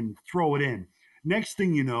dynamic and throw it in. Next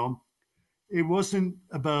thing you know, it wasn't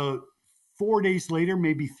about 4 days later,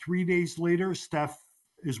 maybe 3 days later, Steph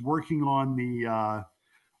is working on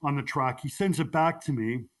the track. He sends it back to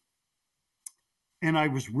me, and I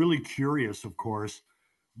was really curious, of course,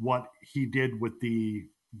 what he did with the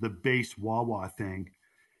bass wah wah thing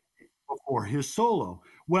before his solo.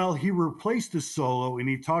 Well, he replaced his solo and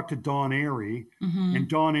he talked to Don Airey. And Mm-hmm.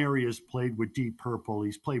 Don Airey has played with Deep Purple.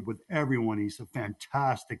 He's played with everyone. He's a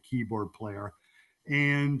fantastic keyboard player.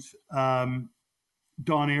 And Don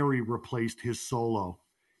Airey replaced his solo.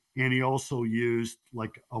 And he also used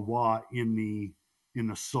like a wah in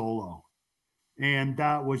the solo. And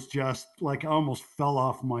that was just like I almost fell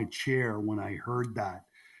off my chair when I heard that.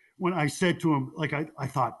 When I said to him, like I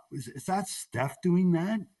thought, is that Steph doing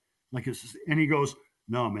that? Like, and he goes,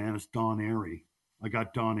 no, man, it's Don Airey. I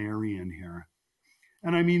got Don Airey in here.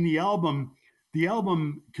 And I mean, the album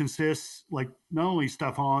consists like not only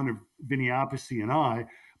Stefan of Vinny Appice and I,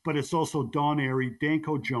 but it's also Don Airey,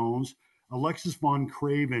 Danko Jones, Alexis Von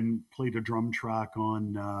Craven played a drum track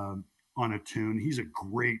on a tune. He's a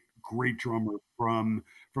great drummer from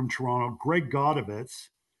Toronto. Greg Godovitz,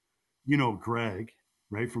 you know Greg,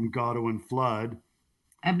 right, from Goddo and Flood.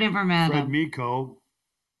 I've never met Fred him, Miko.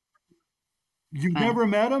 You've but never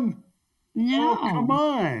met him? Oh, come no.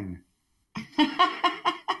 on.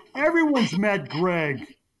 Everyone's met Greg.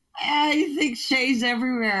 I think Shay's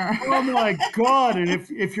everywhere. Oh my God. And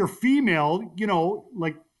if you're female, you know,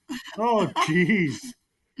 like, oh geez.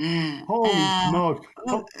 Holy Uh, smokes.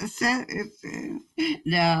 well, Oh,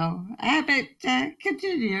 no, I haven't.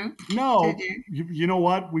 Continue. no, Continue. you know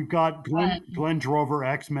what? We've got But Glenn Drover,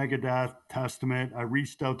 ex Megadeth Testament. I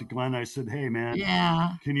reached out to Glenn. I said, hey man,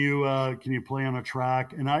 yeah. can you play on a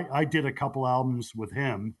track? And I did a couple albums with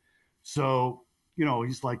him. So, you know,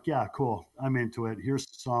 he's like, yeah, cool. I'm into it. Here's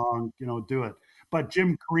the song, you know, do it. But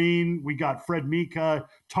Jim Crean, we got Fred Mika,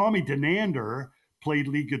 Tommy Denander played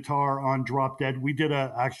lead guitar on Drop Dead. We did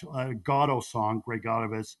a Gatto song, Greg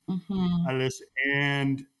Godovitz. Mm-hmm.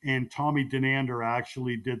 And Tommy Denander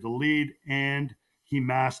actually did the lead and he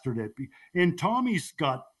mastered it. And Tommy's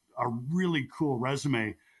got a really cool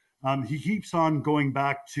resume. He keeps on going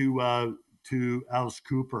back to Alice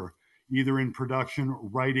Cooper, either in production,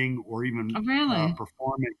 writing, or even Oh, really?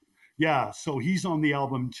 performing. Yeah, so he's on the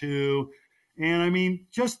album too. And I mean,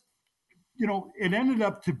 just you know, it ended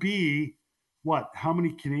up to be what? How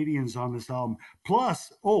many Canadians on this album?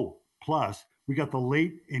 Plus, we got the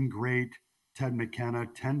late and great Ted McKenna.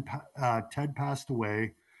 Ted passed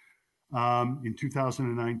away in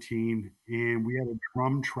 2019, and we had a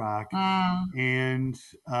drum track, Wow. and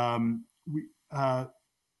we uh,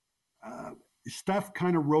 Steph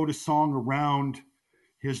kind of wrote a song around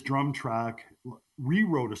his drum track,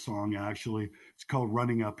 rewrote a song actually. It's called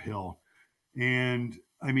Running Uphill. And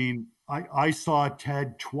I mean, I saw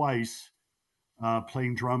Ted twice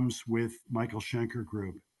playing drums with Michael Schenker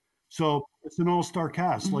Group. So it's an all-star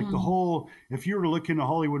cast. Like the Mm-hmm. whole, if you were to look into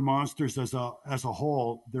Hollywood Monsters as a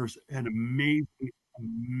whole, there's an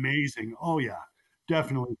amazing. Oh yeah,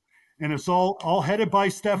 definitely. And it's all headed by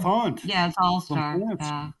Steph Hunt Yeah, it's all from star. France.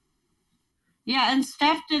 Yeah. Yeah, and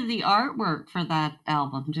Steph did the artwork for that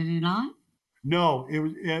album, did he not? No,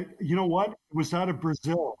 you know what? It was out of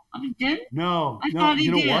Brazil. Oh, he did? No, I no, thought you he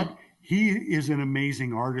know did. what? He is an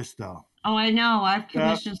amazing artist, though. Oh, I know. I've Steph,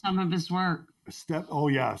 commissioned some of his work. Steph, oh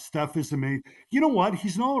yeah, Steph is amazing. You know what?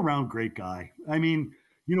 He's an all-around great guy. I mean,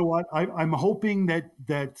 you know what? I'm hoping that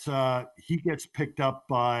he gets picked up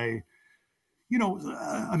by, you know,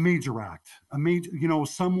 a major act, you know,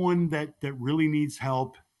 someone that really needs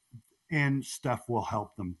help, and Steph will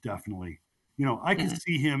help them definitely. You know, I could Yeah.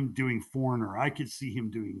 see him doing Foreigner. I could see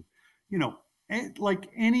him doing, you know, like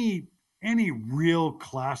any real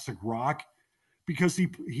classic rock because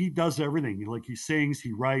he does everything. Like he sings,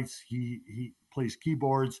 he writes, he plays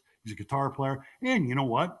keyboards. He's a guitar player, and you know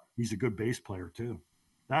what? He's a good bass player too.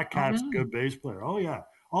 That Oh, cat's a really? good bass player. Oh yeah,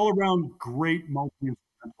 all around great multi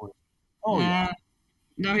instrumentalist. Oh yeah, Yeah.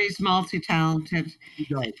 No, he's multi-talented, he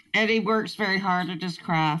does. and he works very hard at his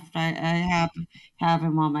craft. I have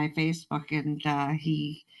him on my Facebook, and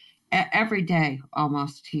every day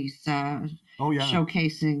almost he's Oh yeah,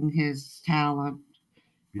 showcasing his talent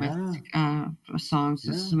with yeah, songs.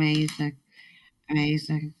 It's yeah. amazing,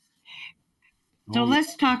 amazing. So Oh yeah,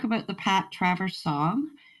 let's talk about the Pat Travers song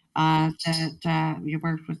that you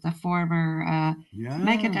worked with the former yeah.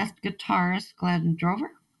 Megadeth guitarist Glenn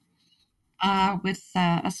Drover with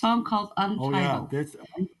a song called Oh yeah. Untitled. That's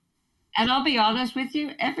And I'll be honest with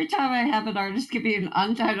you, every time I have an artist give me an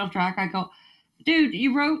untitled track, I go, dude,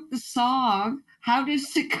 you wrote the song. How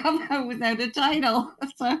does it come out without a title?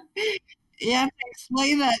 So you have to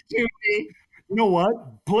explain that to me. you know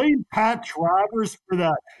what? Blame Pat Travers for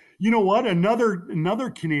that. You know what? Another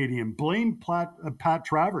Canadian. Blame Pat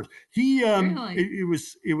Travers. He Really?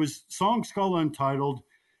 it was songs called Untitled,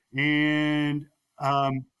 and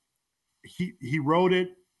Um, he wrote it,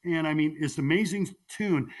 and I mean, it's an amazing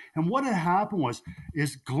tune. And what had happened was,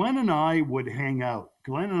 is Glenn and I would hang out.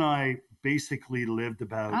 Glenn and I basically lived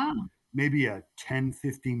about Oh, maybe a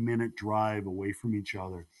 10-15 minute drive away from each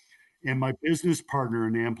other. And my business partner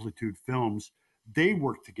in Amplitude Films, they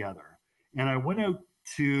worked together. And I went out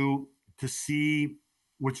to see,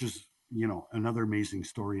 which is, you know, another amazing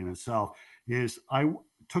story in itself, is I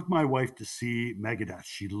took my wife to see Megadeth.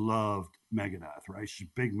 She loved Megadeth, right? She's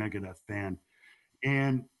a big Megadeth fan.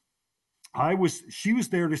 And she was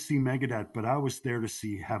there to see Megadeth, but I was there to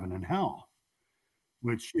see Heaven and Hell,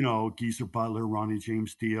 which, you know, Geezer Butler, Ronnie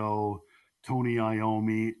James Dio, Tony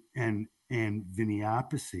Iommi, and Vinny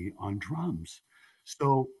Appice on drums.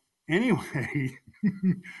 So anyway,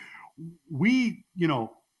 we, you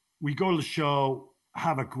know, we go to the show,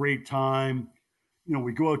 have a great time. You know,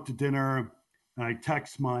 we go out to dinner, and I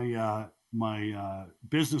text my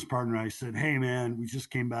business partner. I said, "Hey, man, we just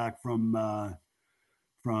came back from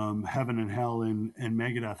Heaven and Hell and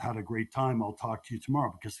Megadeth. Had a great time. I'll talk to you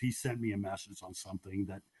tomorrow," because he sent me a message on something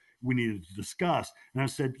that we needed to discuss. And I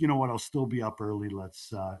said, "You know what? I'll still be up early. Let's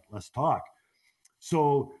talk."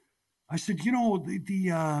 So I said, "You know,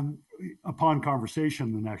 the upon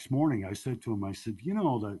conversation the next morning, I said to him, I said, you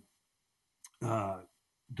know,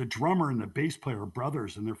 the drummer and the bass player are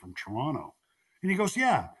brothers, and they're from Toronto." And he goes,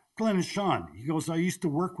 "Yeah, Glenn and Sean." He goes, "I used to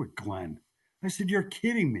work with Glenn." I said, "You're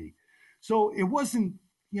kidding me." So it wasn't,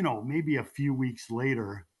 you know, maybe a few weeks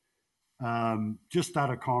later, just out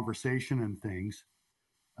of conversation and things,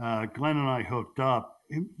 Glenn and I hooked up.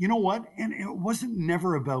 And you know what? And it wasn't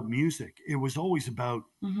never about music. It was always about,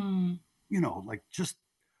 mm-hmm. you know, like just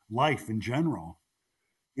life in general.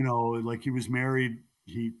 You know, like he was married,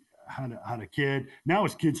 he had a kid. Now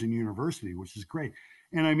his kid's in university, which is great.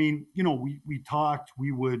 And I mean, you know, we talked.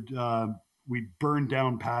 We'd burn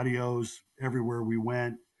down patios everywhere we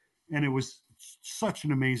went, and it was such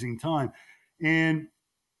an amazing time. And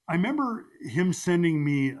I remember him sending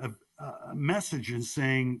me a message and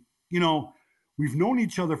saying, you know, we've known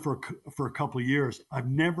each other for a couple of years. I've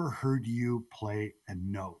never heard you play a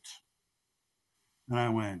note. And I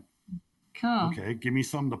went, Cool. okay, give me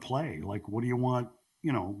something to play. Like, what do you want?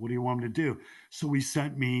 You know, what do you want me to do? So he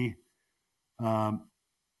sent me um,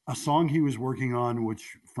 a song he was working on,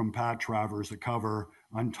 which from Pat Travers, a cover,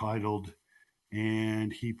 Untitled,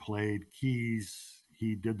 and he played keys.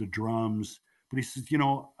 He did the drums, but he says, you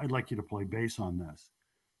know, I'd like you to play bass on this.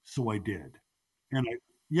 So I did, and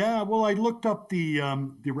yeah, well, I looked up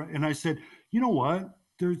and I said, you know what?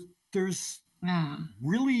 There's Yeah.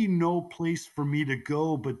 really no place for me to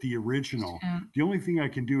go but the original. Yeah. The only thing I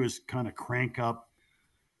can do is kind of crank up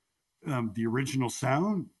the original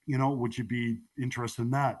sound. You know, would you be interested in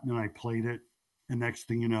that? And I played it, and next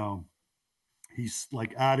thing you know, he's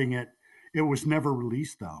like adding it. It was never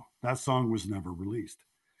released though. That song was never released,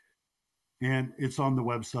 and it's on the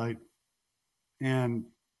website. And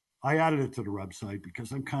I added it to the website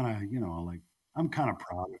because I'm kind of, you know, like I'm kind of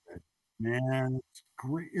proud of it. Man, it's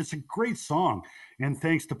great. It's a great song, and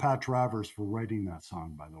thanks to Pat Travers for writing that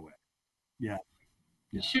song. By the way, yeah,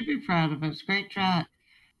 You yeah. should be proud of it. It's a great track.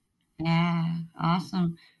 Yeah, awesome.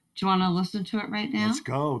 Do you want to listen to it right now? Let's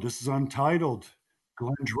go. This is Untitled.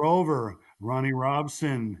 Glenn Drover, Ronnie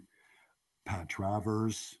Robson, Pat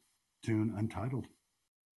Travers, tune Untitled.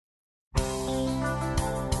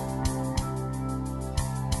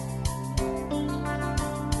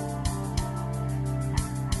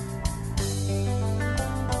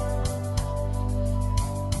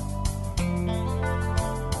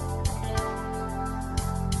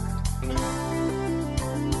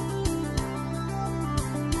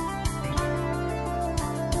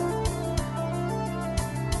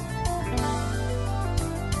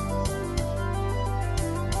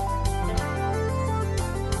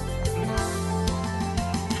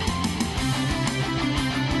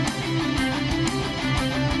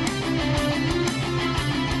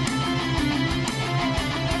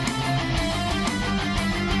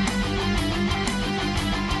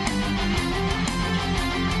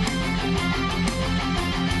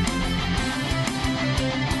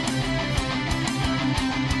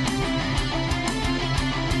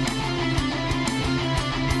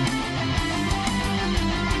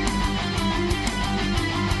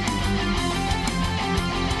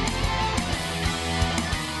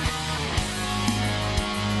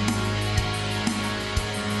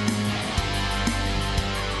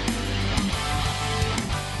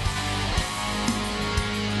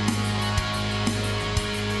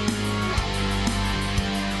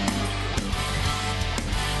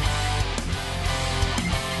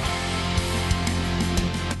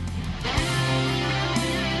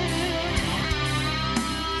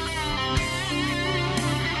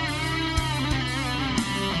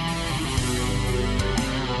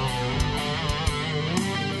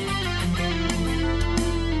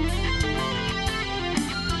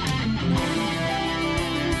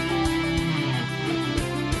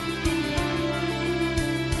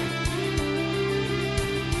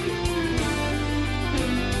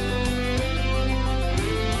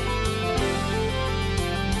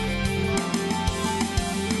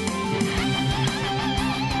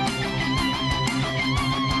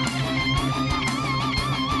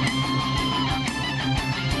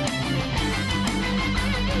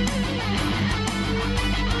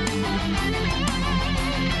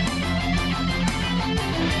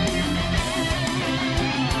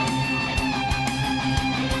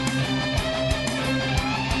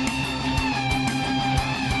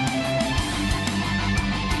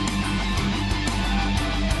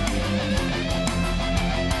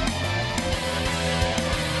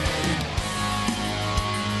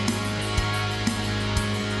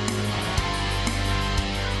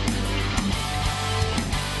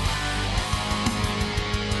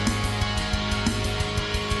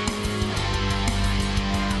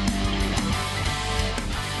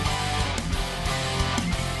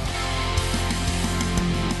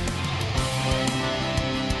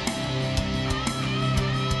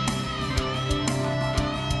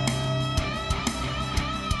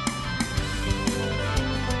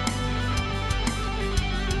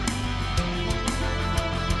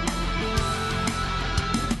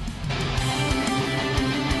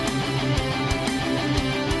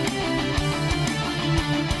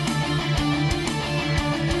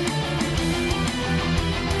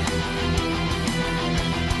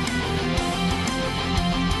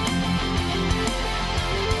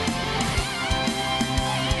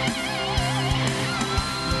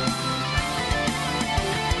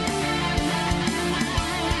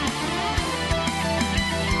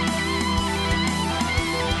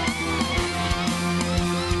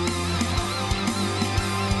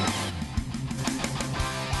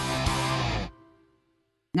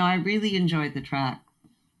 No, I really enjoyed the track.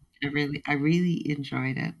 I really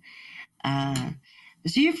enjoyed it. Uh,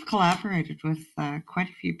 so you've collaborated with quite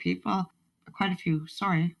a few people, quite a few,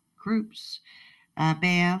 sorry, groups,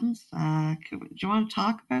 bands. Do you want to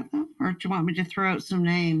talk about them, or do you want me to throw out some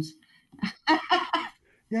names?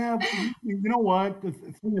 Yeah, you know what? The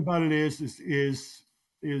thing about it is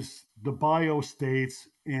the bio states,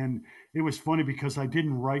 and it was funny because I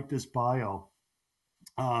didn't write this bio,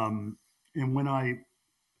 um, and when I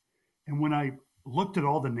looked at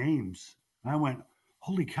all the names, I went,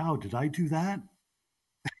 "Holy cow! Did I do that?"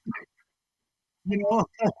 You know?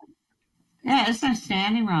 Yeah, it's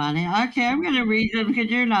outstanding, Ronnie. Okay, I'm going to read them because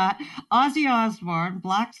you're not. Ozzy Osbourne,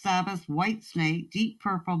 Black Sabbath, Whitesnake, Deep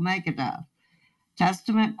Purple, Megadeth,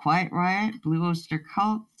 Testament, Quiet Riot, Blue Oyster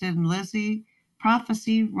Cult, Thin Lizzy,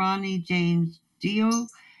 Prophecy, Ronnie James Dio,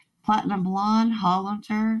 Platinum Blonde,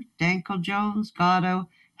 Hollander, Danko Jones, Gatto,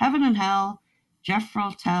 Heaven and Hell, Jeff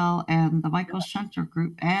Rotel, and the Michael Shunter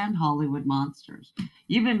Group, and Hollywood Monsters.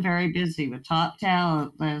 You've been very busy with top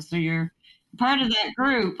talent, Liz, so you're part of that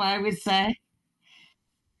group, I would say.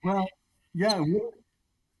 Well, yeah.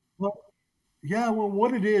 Well, yeah. Well,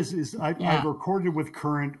 what it is I've Yeah, recorded with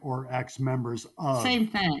current or ex members of same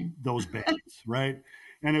thing. those bands, right?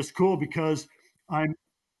 And it's cool because I'm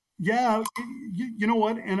yeah. You know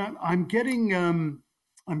what? And I'm getting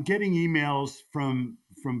emails from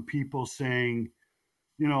people saying,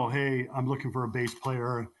 hey, I'm looking for a bass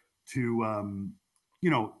player to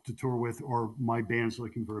to tour with, or my band's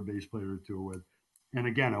looking for a bass player to tour with. And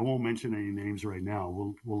again, I won't mention any names right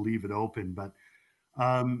now. We'll leave it open. But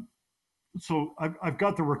um, so I've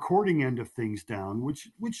got the recording end of things down, which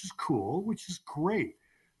is cool, which is great.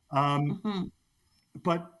 Um, Hmm.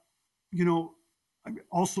 but you know,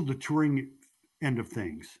 also the touring end of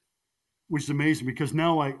things, which is amazing because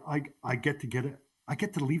now I get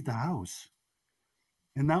to leave the house,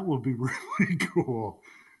 and that will be really cool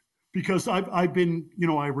because I've been,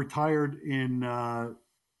 I retired in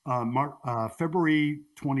February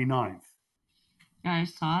 29th, I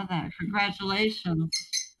saw that. Congratulations.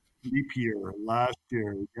 leap year last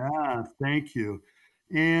year. Yeah, thank you.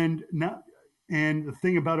 And now, and the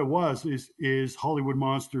thing about it is Hollywood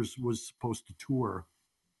Monsters was supposed to tour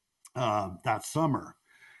that summer.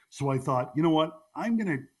 So I thought, you know what? I'm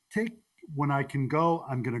going to take when I can go,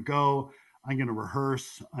 I'm going to go. I'm going to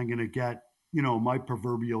rehearse. I'm going to get, my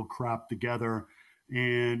proverbial crap together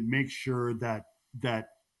and make sure that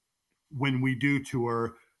when we do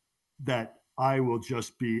tour, that I will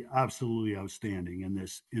just be absolutely outstanding in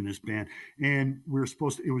this band. And we were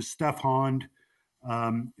supposed to, it was Steph Hond,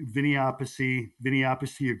 Vinny Appice. Vinny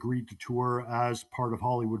Appice agreed to tour as part of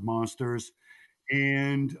Hollywood Monsters.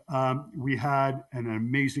 And we had an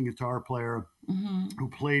amazing guitar player Hmm. who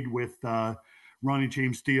played with Ronnie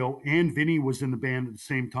James Dio, and Vinny was in the band at the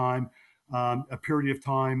same time. A period of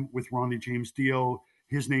time with Ronnie James Dio.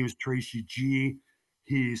 His name is Tracy G.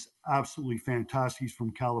 He's absolutely fantastic. He's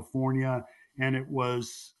from California, and it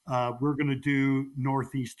was we're going to do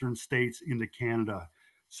northeastern states into Canada.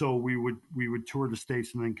 So we would tour the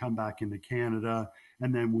states and then come back into Canada,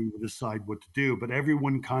 and then we would decide what to do. But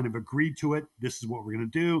everyone kind of agreed to it. This is what we're going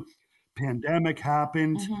to do. Pandemic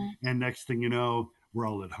happened, Hmm. and next thing you know, we're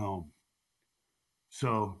all at home.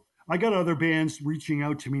 So I got other bands reaching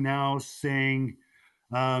out to me now saying,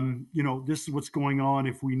 this is what's going on.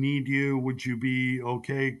 If we need you, would you be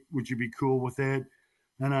okay? Would you be cool with it?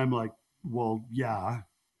 And I'm like, well, yeah.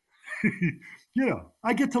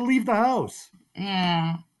 I get to leave the house,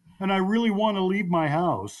 Yeah. and I really want to leave my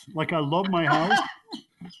house. Like, I love my house,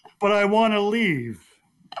 but I want to leave.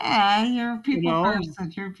 Yeah, you're a You people know,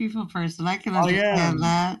 person. You're a people person. I can I understand am.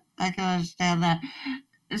 that. I can understand that.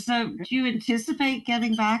 So, do you anticipate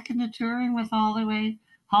getting back into touring with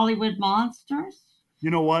Hollywood Monsters? You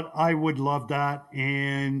know what? I would love that.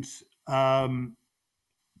 And um,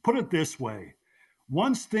 put it this way,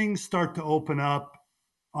 once things start to open up,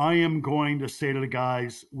 I am going to say to the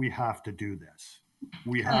guys, we have to do this.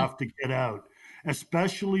 We Good. have to get out,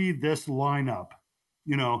 especially this lineup.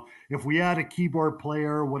 If we had a keyboard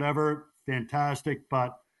player, whatever, fantastic.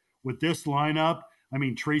 But with this lineup, I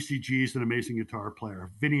mean, Tracy G is an amazing guitar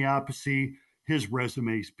player. Vinny Appice, his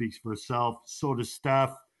resume speaks for itself. So does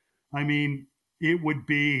Steph. I mean, it would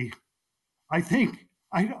be, I think,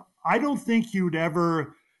 I don't think you'd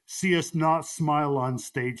ever see us not smile on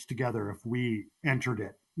stage together if we entered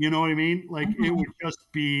it. You know what I mean? Like, it Mhm. would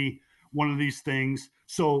just be one of these things.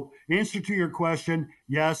 So, answer to your question,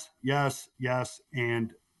 yes, yes, yes,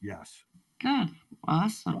 and yes. Good.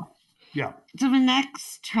 Awesome. Yeah. So, the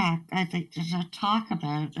next track I think to talk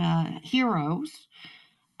about Heroes.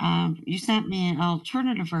 You sent me an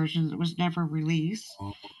alternative version that was never released.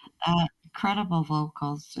 Oh, Incredible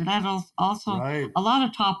vocals. It had also right. a lot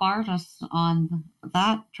of top artists on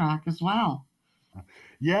that track as well.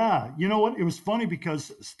 Yeah. You know what? It was funny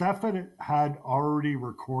because Stefan had already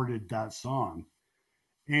recorded that song.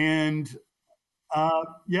 And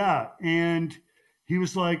yeah. And he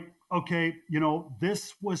was like, okay,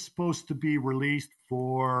 this was supposed to be released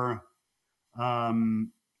for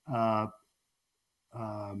um, uh,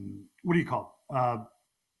 what do you call it?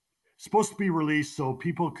 Supposed to be released so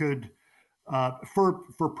people could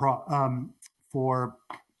for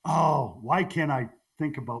oh, why can't I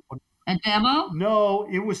think about what? A demo? No,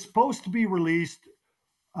 it was supposed to be released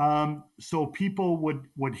so people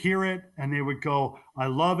would hear it and they would go, I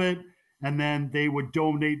love it, and then they would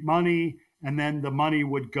donate money, and then the money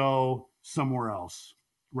would go somewhere else,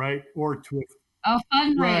 right? Or to a A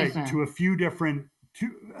right fundraiser. to a few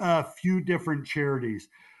different charities.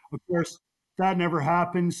 Of course, that never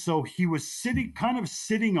happened. So he was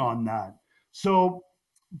sitting on that. So,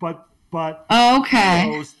 but Oh, he okay.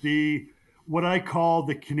 chose the what I call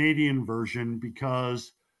the Canadian version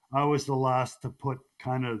because I was the last to put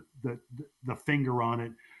kind of the finger on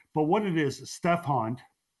it. But what it is, Steph Hunt,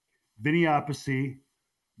 Vinny Appice,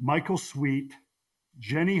 Michael Sweet,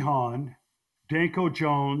 Jenny Hahn, Danko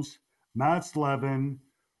Jones, Mats Levin,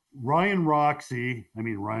 Ryan Roxy. I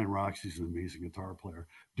mean, Ryan Roxy's an amazing guitar player.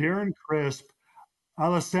 Darren Crisp,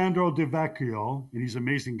 Alessandro De Vecchio, and he's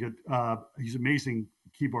amazing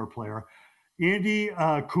keyboard player. Andy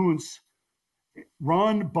Kuntz,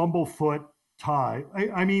 Ron Bumblefoot, Ty.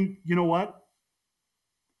 I mean, you know what?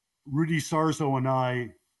 Rudy Sarzo and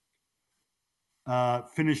I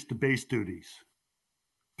finished the bass duties.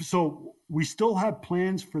 So we still have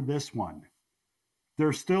plans for this one.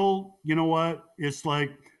 They're still, you know what? It's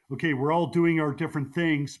like, okay, we're all doing our different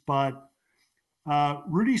things, but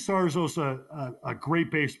Rudy Sarzo's a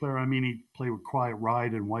great bass player. I mean, he played with Quiet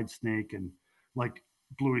Riot and Whitesnake and like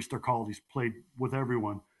Blue Oyster Cult. He's played with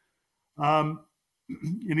everyone. Um,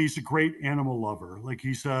 and he's a great animal lover. Like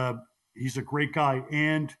he's a great guy.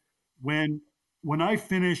 And when when I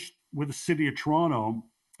finished with the city of Toronto,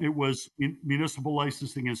 it was municipal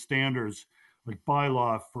licensing and standards, like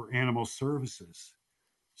bylaw for animal services.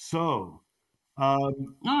 So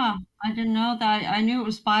um, Oh, I didn't know that. I knew it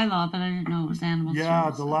was by law, but I didn't know it was animal yeah,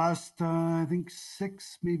 the services. last I think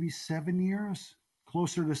 6, maybe 7 years,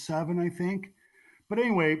 closer to 7, I think. But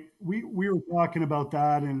anyway, we were talking about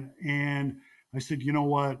that, and I said, you know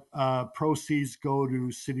what, proceeds go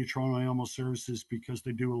to City of Toronto Animal Services because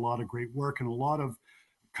they do a lot of great work, and a lot of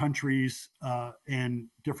countries and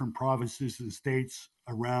different provinces and states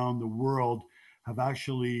around the world have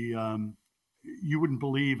actually, you wouldn't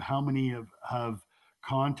believe how many have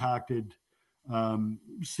contacted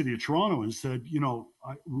City of Toronto and said, we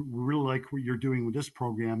really like what you're doing with this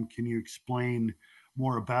program. Can you explain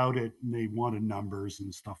more about it? And they wanted numbers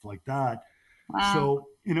and stuff like that. Wow. So,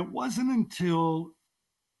 and it wasn't until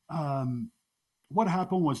um, what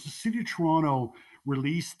happened was the City of Toronto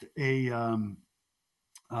released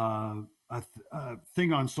uh, a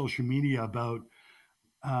thing on social media about,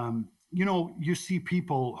 you see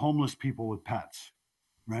people, homeless people with pets,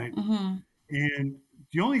 right? Mm-hmm. And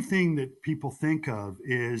the only thing that people think of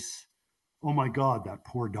is, oh my God, that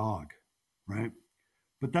poor dog, right?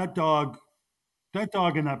 But that dog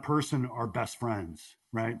and that person are best friends,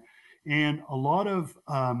 right? And a lot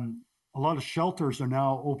of shelters are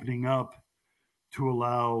now opening up to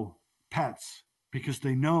allow pets because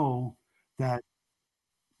they know that,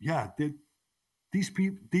 yeah,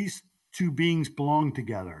 these two beings belong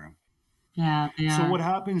together. Yeah, they So what are.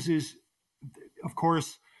 happens is, of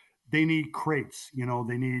course, they need crates.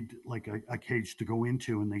 They need like a cage to go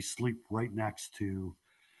into, and they sleep right next to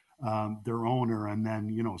their owner. And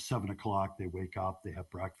then 7 o'clock they wake up, they have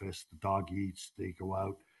breakfast, the dog eats, they go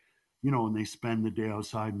out, and they spend the day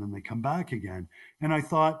outside, and then they come back again. And I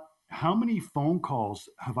thought, how many phone calls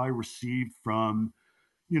have I received from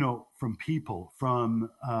people from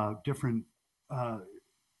different uh,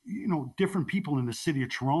 different people in the city of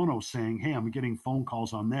Toronto saying, hey, I'm getting phone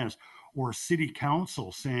calls on this, or city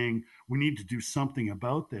council saying, we need to do something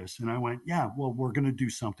about this. And I went, yeah, well, we're going to do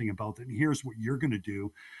something about it. And here's what you're going to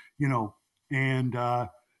do, you know, and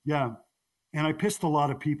yeah. And I pissed a lot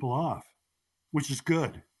of people off, which is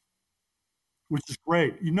good, which is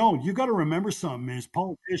great. You got to remember something is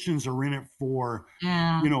politicians are in it for,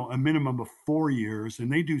 Yeah. a minimum of 4 years,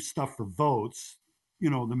 and they do stuff for votes, the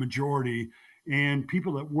majority, and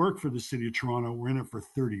people that work for the city of Toronto were in it for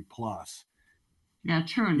 30 plus. Yeah,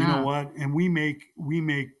 true You know enough. what? And we make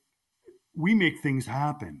things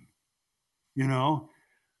happen, you know?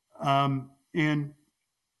 And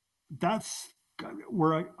that's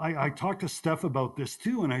where I talked to Steph about this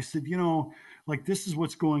too. And I said, like, this is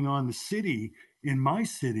what's going on in the city, in my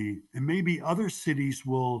city, and maybe other cities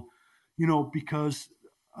will, because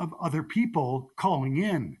of other people calling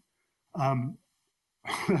in. Um,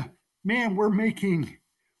 Man, we're making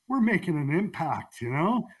an impact,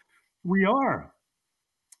 we are.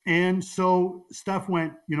 And so Steph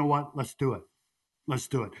went, you know what, let's do it. Let's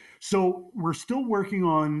do it. So we're still working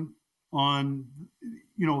on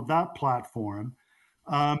that platform.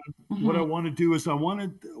 What I Mm-hmm. want to do is I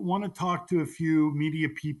want to talk to a few media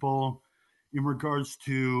people in regards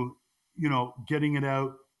to getting it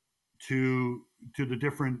out to the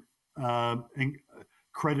different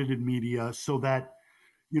credited media, so that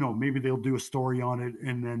maybe they'll do a story on it,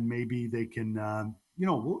 and then maybe they can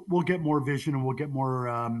we'll get more vision, and we'll get more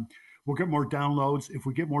downloads. If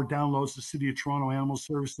we get more downloads, the City of Toronto Animal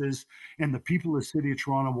Services and the people of the City of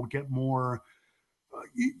Toronto will get more,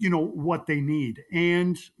 what they need.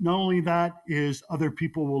 And not only that, is other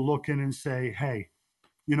people will look in and say, hey,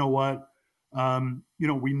 you know what,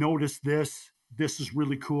 we noticed this is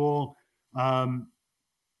really cool. um,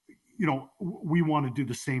 we want to do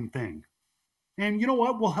the same thing, and you know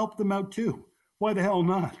what, we'll help them out too. Why the hell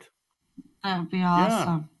not? That would be Yeah.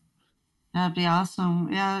 awesome. That'd be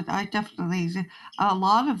awesome. Yeah, I definitely. A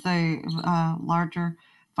lot of the larger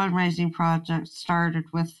fundraising projects started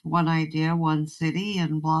with one idea, one city,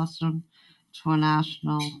 and blossomed to a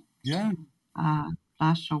Yeah. uh,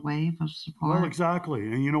 national wave of Well, support.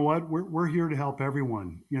 exactly. And you know what, we're here to help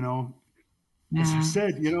everyone. As I Yeah,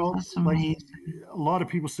 said, that's like, amazing. a lot of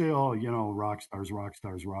people say, oh, rock stars, rock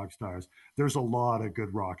stars, rock stars. There's a lot of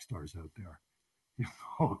good rock stars out there. you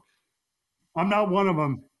know I'm not one of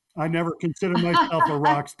them. I never consider myself a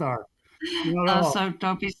rock star. Not at all. So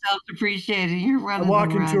don't be self-depreciating. You're I one of them,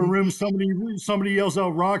 walk into a Ronnie. room, somebody yells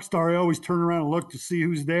out rock star. I always turn around and look to see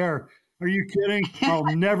who's there. Are you kidding? I'll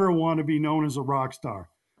never want to be known as a rock star.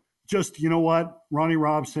 Just, you know what? Ronnie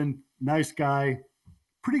Robson, nice guy,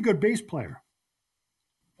 pretty good bass player.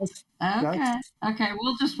 That's Okay. Okay.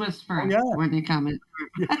 We'll just oh whisper yeah. when you come in.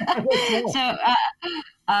 Yeah, that's So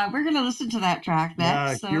all. we're going to listen to that track Yeah,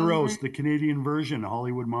 next. So Heroes, the Canadian version,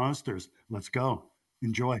 Hollywood Monsters. Let's go.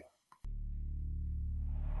 Enjoy.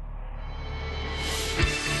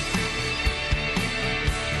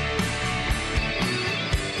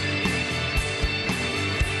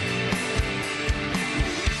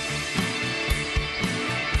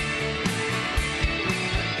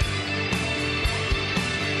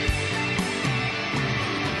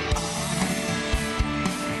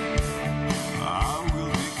 I will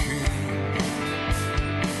be king,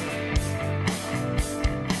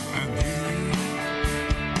 and you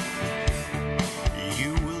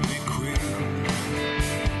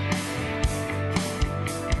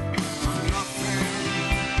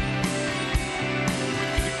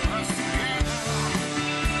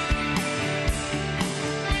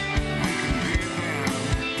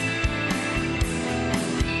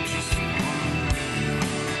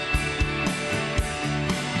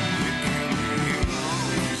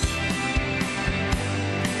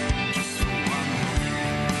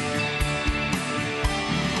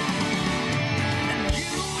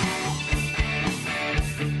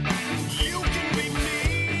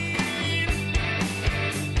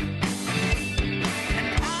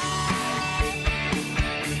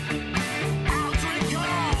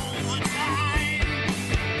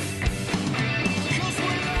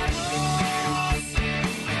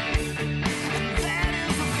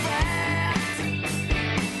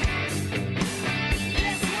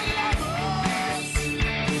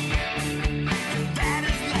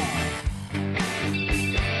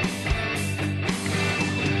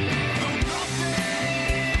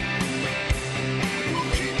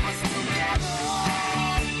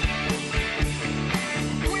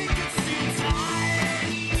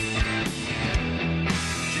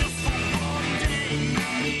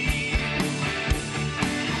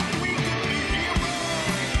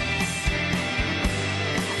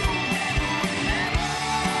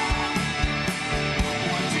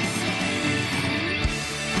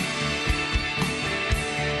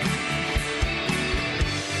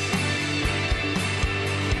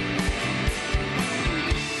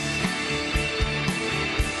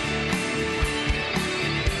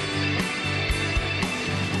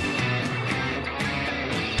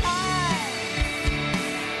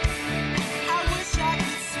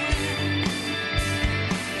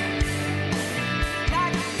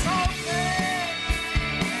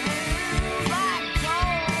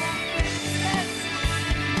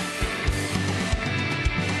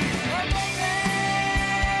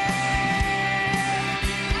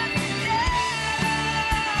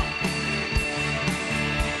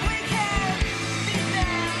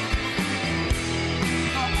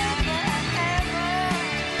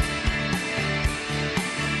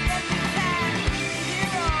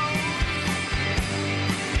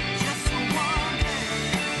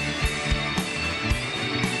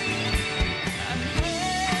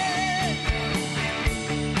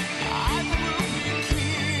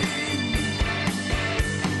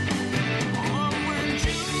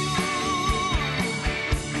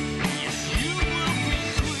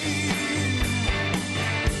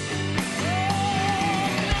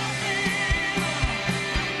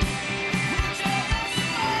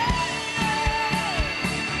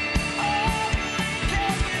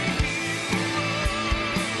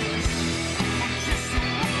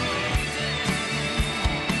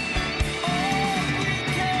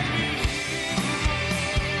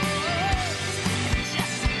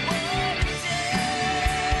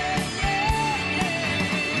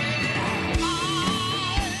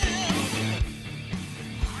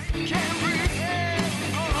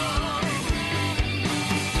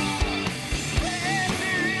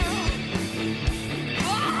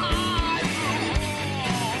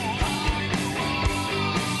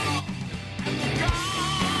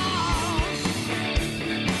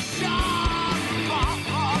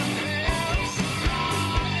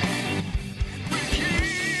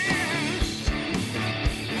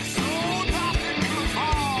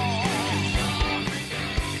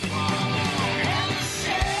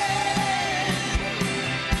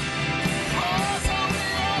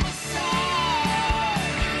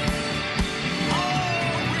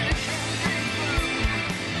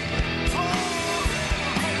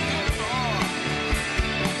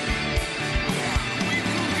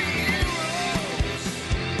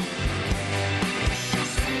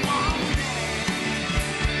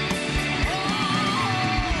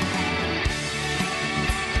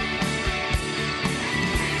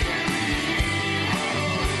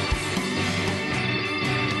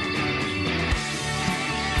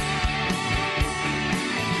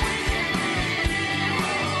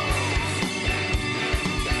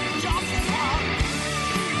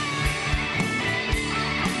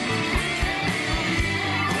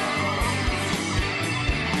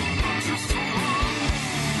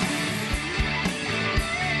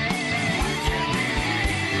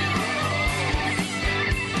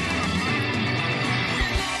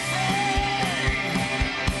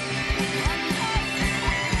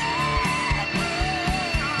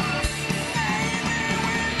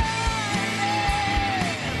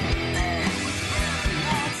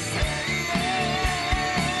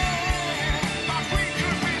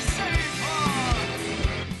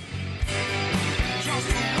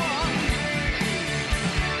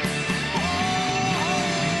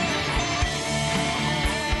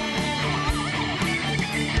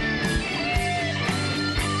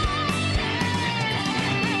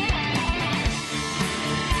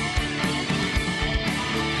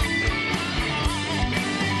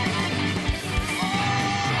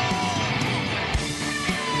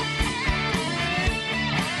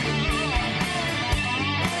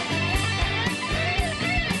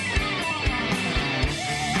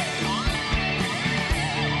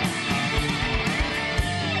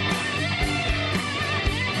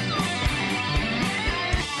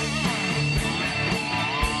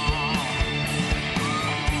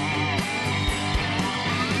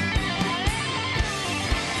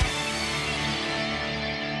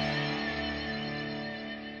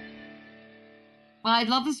I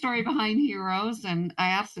love the story behind Heroes, and I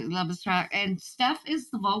absolutely love this track. And Steph is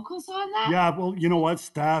the vocals on that. Yeah, well, you know what?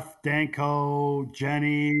 Steph, Danko,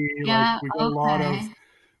 Jenny, like Yeah. we got a lot of, Okay.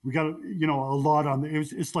 we got, a lot on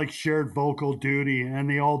it's like shared vocal duty, and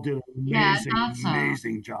they all did an Yeah, I amazing, thought so.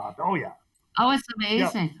 amazing job. Oh yeah. Oh, it's Yep.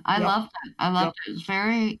 amazing. I Yep. loved it. I loved Yep. it. It was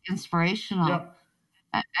very inspirational. Yep.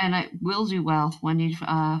 And it will do well when you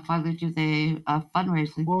finally do the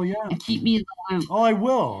fundraising. Well, yeah. And keep me in the loop. Oh, I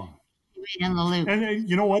will. Keep me in the loop. And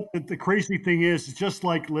you know what? The crazy thing is, it's just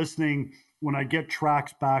like listening when I get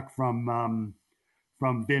tracks back from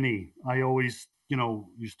Vinny. I always,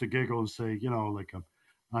 used to giggle and say, like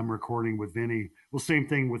I'm recording with Vinny. Well, same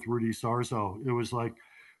thing with Rudy Sarzo. It was like,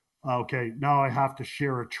 okay, now I have to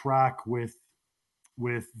share a track with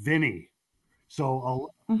Vinny. So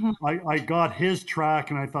Hmm. I got his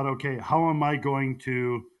track and I thought, okay, how am I going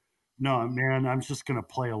to? No, man, I'm just gonna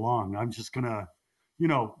play along. I'm just gonna,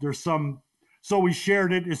 there's some. So we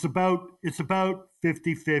shared it. It's about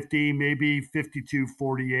 50-50, maybe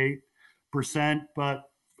 52-48%, but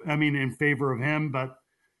I mean in favor of him, but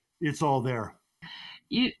it's all there.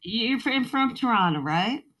 You're from Toronto,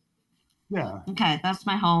 right? Yeah, Okay, that's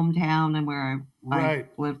my hometown and where I've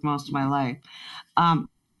right. lived most of my life. Um,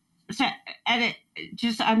 so, and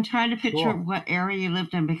I'm trying to picture Cool. what area you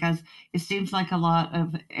lived in because it seems like a lot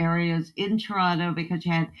of areas in Toronto because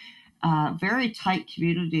you had very tight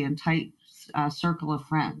community and tight circle of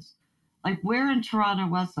friends. Like, where in Toronto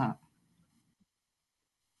was that?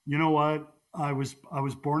 You know what? I was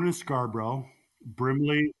born in Scarborough,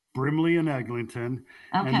 Brimley and Eglinton,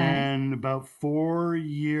 and Okay, then about 4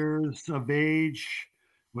 years of age,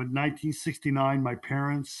 with 1969, my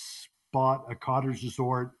parents bought a cottage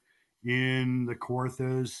resort in the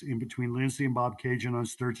Kawarthas, in between Lindsay and Bob Cajun on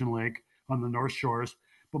Sturgeon Lake on the North Shores.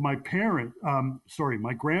 But my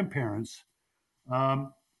grandparents,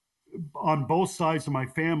 um, on both sides of my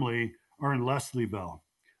family are in Leslieville.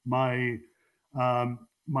 My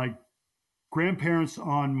grandparents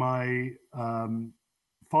on my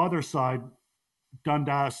father's side,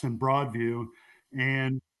 Dundas and Broadview,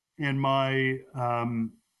 and my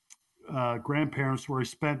grandparents, where I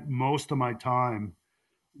spent most of my time,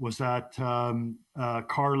 was at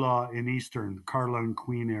Carlaw in Eastern, Carlaw and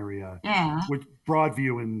Queen area, yeah, with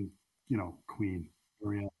Broadview and Queen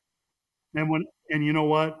area. And you know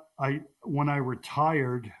what? When I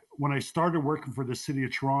retired, when I started working for the city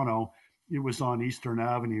of Toronto, it was on Eastern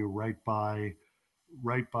Avenue, right by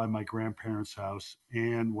my grandparents' house.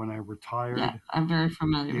 And when I yeah. retired, I'm very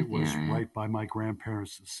familiar it with the was area. right by my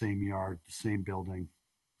grandparents, the same yard, the same building.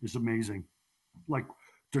 It's amazing. Like,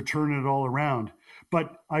 to turn it all around.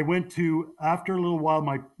 But I went to, after a little while,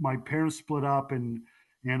 my parents split up, and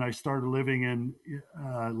I started living in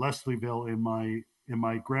Leslieville in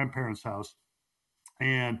my grandparents' house.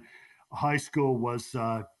 And high school was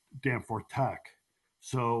Danforth Tech.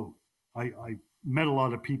 So I met a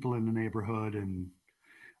lot of people in the neighborhood, and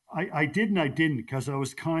I didn't because I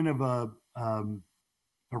was kind of a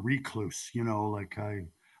recluse, like I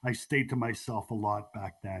stayed to myself a lot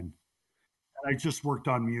back then. And I just worked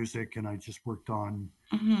on music, and I just worked on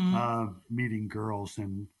Hmm. meeting girls,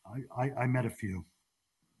 and I met a few.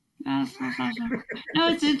 That's awesome. No,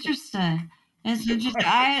 it's interesting. It's interesting.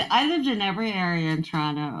 I lived in every area in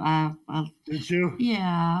Toronto. Did you?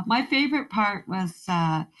 Yeah, my favorite part was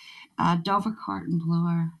Dovercourt and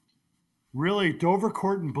Bloor. Really?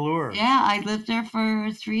 Dovercourt and Bloor. Yeah, I lived there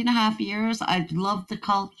for 3.5 years. I loved the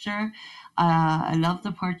culture. I love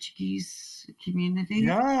the Portuguese community.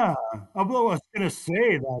 Yeah. Although I was going to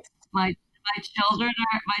say that. My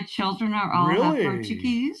children are all half Really?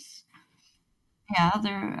 Portuguese. Yeah,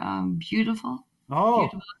 they're beautiful, Oh,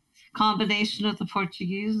 beautiful combination of the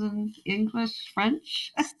Portuguese and English,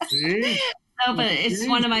 French. see? No, but That's it's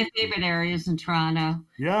one of my amazing. favorite areas in Toronto,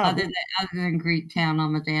 Yeah. other than Greektown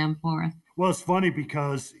on the Danforth. Well, it's funny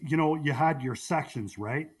because you had your sections,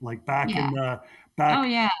 right? Like back Yeah. in the Oh back,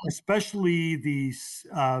 yeah. especially the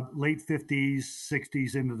late 50s,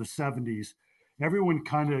 60s into the 70s. Everyone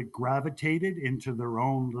kind of gravitated into their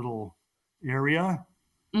own little area,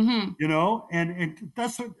 Hmm. and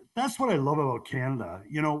that's what I love about Canada.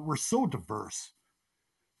 We're so diverse.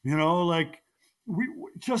 Like we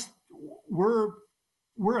just we're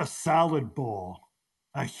we're a salad bowl,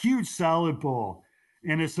 a huge salad bowl,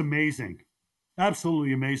 and it's amazing,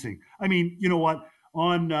 absolutely amazing. I mean, you know what?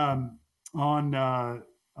 On on uh,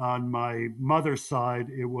 on my mother's side,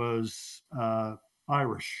 it was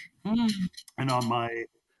Irish, Mm. and on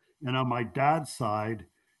my dad's side,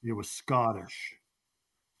 it was Scottish.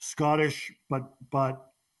 Scottish, but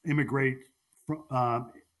immigrate.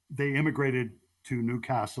 They immigrated to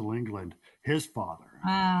Newcastle, England. His father.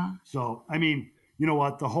 Wow. So I mean, you know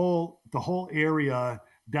what, the whole area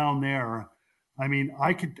down there. I mean,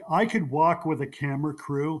 I could walk with a camera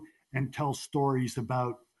crew and tell stories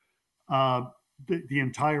about uh, the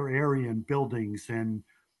entire area and buildings and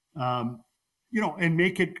um, and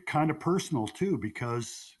make it kind of personal too,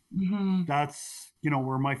 because Hmm. that's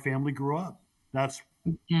where my family grew up. That's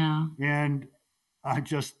Yeah. and I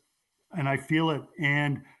just and I feel it,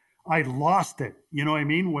 and I lost it. You know what I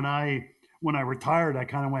mean? When I retired, I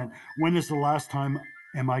kind of went, when is the last time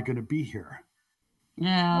am I going to be here?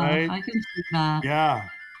 Yeah, Right? I can see that. Yeah.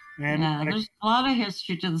 Yeah, And I, there's a lot of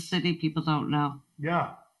history to the city people don't know.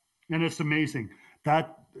 yeah, and it's amazing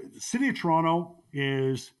that city of Toronto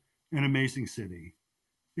is an amazing city.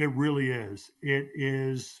 It really is. It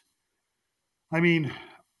is. I mean,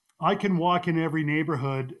 I can walk in every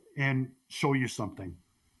neighborhood and show you something,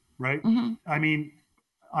 right? Hmm. I mean,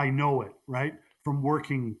 I know it, right? From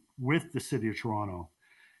working with the city of Toronto.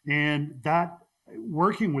 And that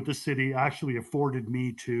working with the city actually afforded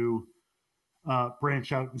me to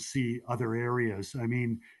branch out and see other areas. I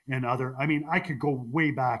mean, I could go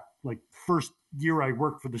way back. Like first year I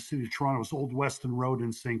worked for the city of Toronto was Old Weston Road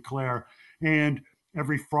in St. Clair, and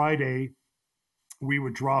every Friday we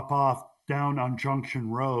would drop off down on Junction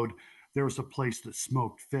Road. There was a place that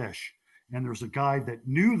smoked fish, and there was a guy that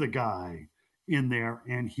knew the guy in there,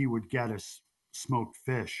 and he would get us smoked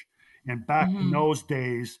fish. And back in Hmm. those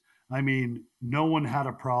days, I mean, no one had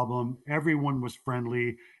a problem. Everyone was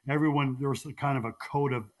friendly. Everyone, there was a kind of a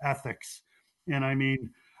code of ethics. And I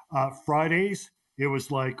mean, Fridays, it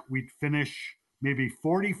was like we'd finish maybe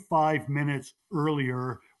 45 minutes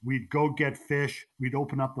earlier. We'd go get fish. We'd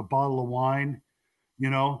open up the bottle of wine, you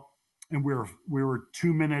know, and we were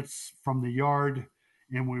 2 minutes from the yard,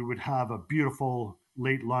 and we would have a beautiful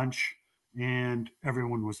late lunch, and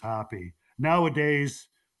everyone was happy. Nowadays,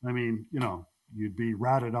 I mean, you'd be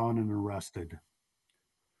ratted on and arrested,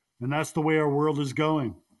 and that's the way our world is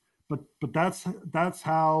going. But that's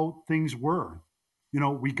how things were.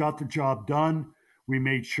 We got the job done. We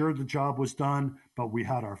made sure the job was done, but we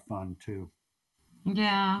had our fun too.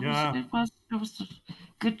 Yeah, Yeah. it was a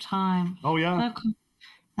good time. Oh yeah.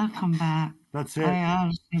 They'll come back. That's I it.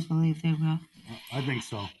 honestly believe they will. I think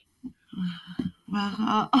so.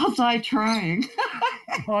 Well, I'll die trying.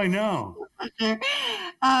 Oh, I know.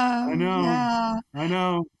 I know. Yeah. I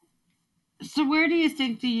know. So, where do you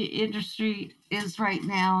think the industry is right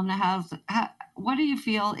now, and what do you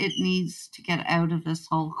feel it needs to get out of this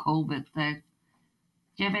whole COVID thing?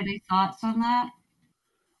 Do you have any thoughts on that?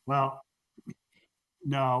 Well,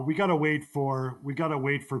 no, we got to wait for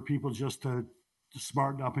people just to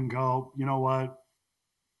smarten up and go, you know what?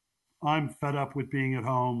 I'm fed up with being at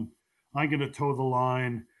home. I'm going to toe the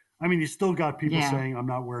line. I mean, you still got people Yeah. saying, I'm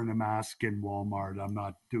not wearing a mask in Walmart. I'm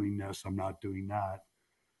not doing this. I'm not doing that.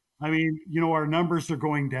 I mean, our numbers are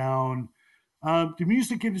going down. The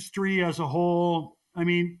music industry as a whole, I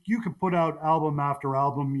mean, you can put out album after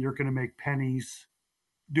album. You're going to make pennies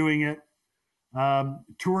doing it.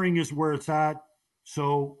 Touring is where it's at.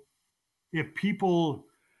 So if people,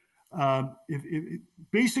 if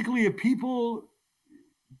basically if people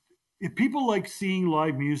like seeing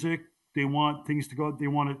live music, they want things to go. They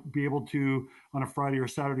want to be able to on a Friday or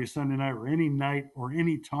Saturday, or Sunday night, or any night or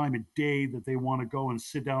any time of day that they want to go and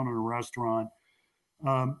sit down in a restaurant,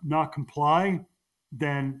 not comply,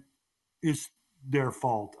 then it's their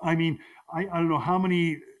fault. I mean, I don't know how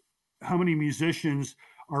many musicians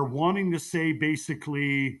are wanting to say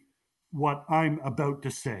basically what I'm about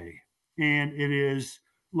to say. And it is,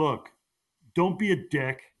 look, don't be a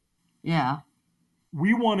dick. Yeah.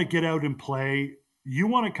 We want to get out and play. You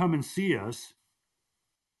want to come and see us.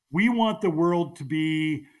 We want the world to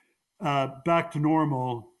be back to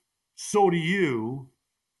normal. So do you.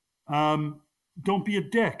 Um, don't be a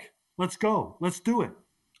dick. Let's go. Let's do it.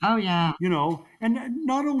 Oh, yeah. And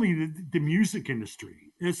not only the music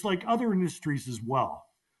industry, it's like other industries as well.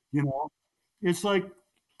 you know it's like,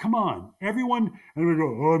 come on, everyone. And we go,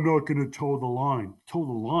 oh, I'm not going to toe the line.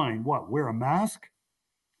 What, wear a mask?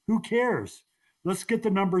 Who cares? Let's get the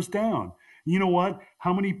numbers down. You know what,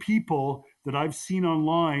 how many people that I've seen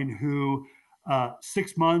online who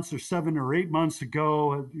 6 months or 7 or 8 months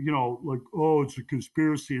ago, like, oh, it's a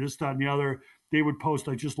conspiracy, this, that, and the other, they would post,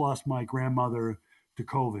 I just lost my grandmother to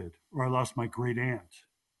COVID, or I lost my great aunt.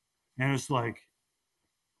 And it's like,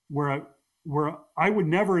 where I would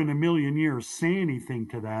never in a million years say anything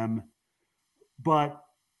to them, but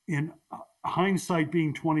in hindsight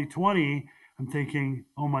being 2020, I'm thinking,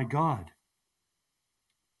 oh my God,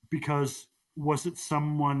 because was it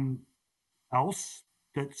someone else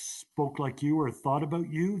that spoke like you or thought about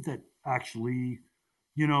you that actually,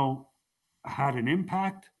 you know, had an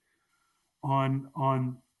impact?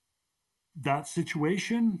 on that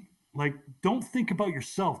situation, like, don't think about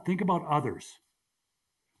yourself, think about others.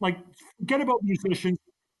 Like, forget about musicians,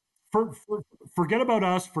 forget about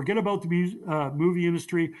us, forget about the movie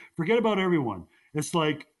industry, forget about everyone. It's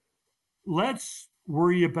like, let's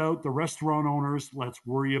worry about the restaurant owners, let's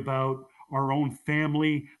worry about our own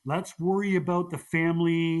family, let's worry about the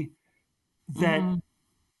family that Mm-hmm.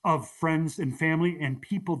 of friends and family and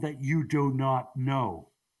people that you do not know.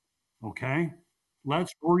 Okay?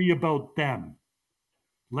 Let's worry about them.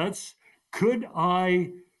 Let's, could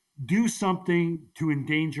I do something to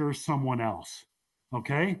endanger someone else?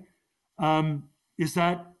 Okay? Um, is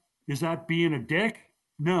that is that being a dick?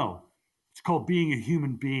 No. It's called being a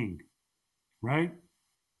human being, right?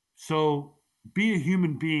 So be a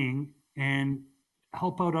human being and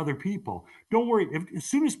help out other people. Don't worry. As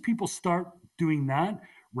soon as people start doing that,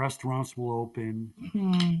 restaurants will open,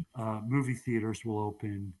 Hmm. movie theaters will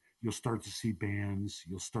open. You'll start to see bands.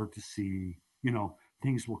 You'll start to see,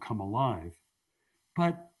 things will come alive.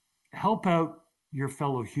 But help out your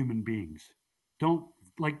fellow human beings. Don't,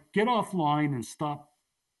 like, get offline and stop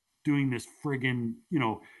doing this friggin',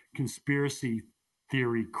 conspiracy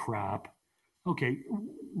theory crap. Okay,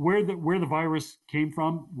 where the virus came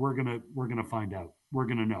from, we're gonna find out. We're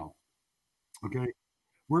gonna know. Okay,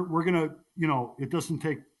 we're gonna, it doesn't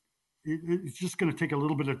take, it's just gonna take a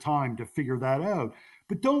little bit of time to figure that out.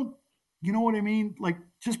 But don't, you know what I mean? Like,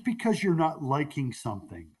 just because you're not liking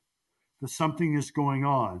something, that something is going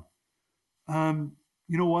on, um,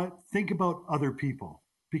 you know what? Think about other people,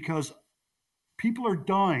 because people are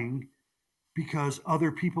dying because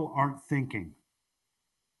other people aren't thinking.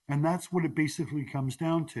 And that's what it basically comes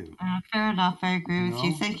down to, Fair enough. I agree you with you.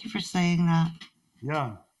 know? Thank you for saying that.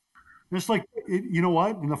 Yeah. It's like, you know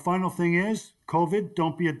what? And the final thing is, COVID,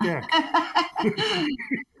 don't be a dick.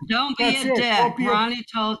 Don't be That's a it. dick. Ronnie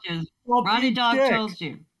told you. Don't be Ronnie a Dog dick. told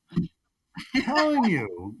you. Telling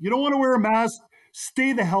you, you don't want to wear a mask,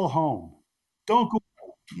 stay the hell home. Don't go,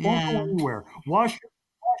 don't go Yeah. anywhere. Wash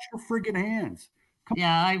your friggin' hands. Come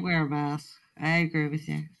Yeah, I wear a mask. I agree with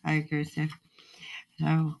you. I agree with you. So,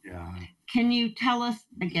 on. Yeah. can you tell us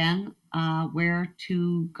again where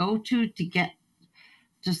to go to get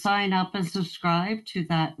to sign up and subscribe to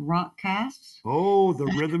that Rockcast? Oh, the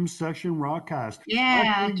Rhythm Section Rockcast. Yeah,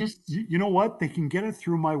 Actually, just you know what? They can get it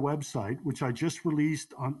through my website, which I just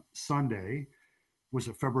released on Sunday. Was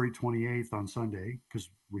it February 28th on Sunday? Because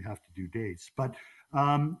we have to do dates. But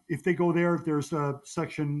if they go there, there's a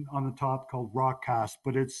section on the top called Rockcast,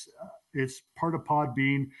 but it's part of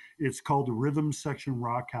Podbean. It's called the Rhythm Section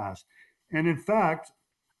Rockcast. And in fact,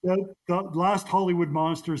 the last Hollywood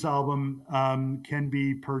Monsters album can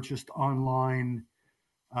be purchased online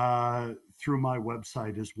through my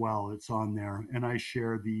website as well. It's on there, and I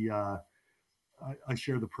share the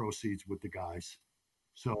proceeds with the guys.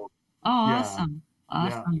 So oh, yeah, awesome. yeah.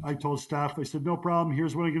 Awesome. I told staff, I said, no problem.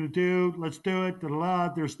 Here's what I'm going to do. Let's do it.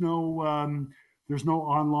 Da-da-da. There's no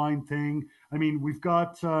online thing. I mean, we've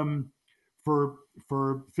got for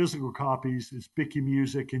physical copies, it's Bicky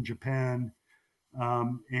Music in Japan,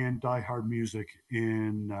 and Die Hard Music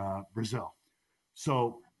in Brazil.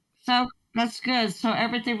 So So that's good. So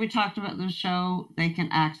everything we talked about in the show, they can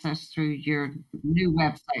access through your new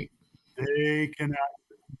website. they can,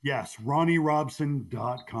 yes,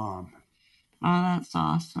 RonnieRobson.com. Oh, that's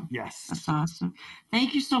awesome. Yes. That's awesome.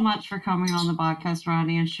 Thank you so much for coming on the podcast,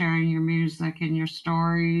 Ronnie, and sharing your music and your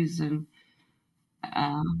stories. And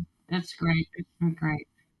it's great. It's been great.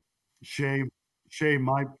 Shay,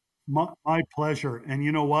 my pleasure. And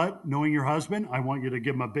you know what? Knowing your husband, I want you to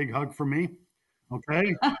give him a big hug for me.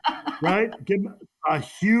 Okay? Right? Give him a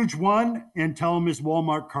huge one and tell him his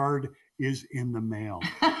Walmart card is in the mail.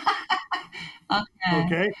 Okay.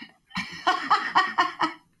 Okay?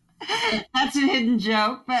 That's a hidden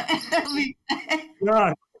joke, but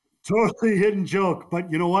Yeah, totally hidden joke.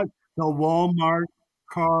 But you know what? The Walmart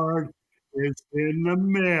card is in the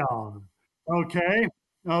mail. Okay?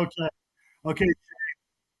 Okay. Okay.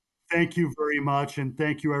 Thank you very much. And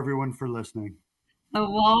thank you, everyone, for listening. the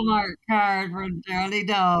Walmart card from Johnny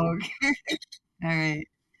Dog. All right.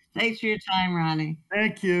 Thanks for your time, Ronnie.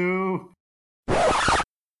 Thank you.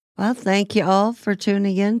 Well, thank you all for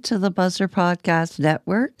tuning in to the Buzzer Podcast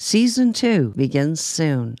Network. Season 2 begins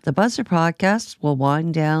soon. The Buzzer Podcast will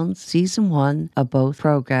wind down Season 1 of both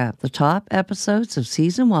programs. The top episodes of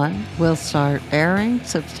Season 1 will start airing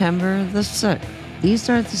September the 6th. These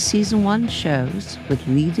are the Season 1 shows with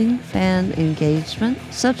leading fan engagement,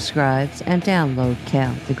 subscribes, and download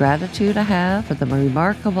count. The gratitude I have for the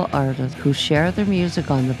remarkable artists who share their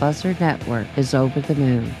music on the Buzzer Network is over the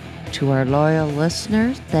moon. To our loyal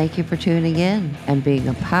listeners, thank you for tuning in and being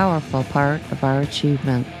a powerful part of our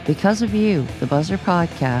achievement. Because of you, the Buzzer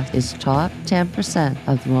Podcast is top 10%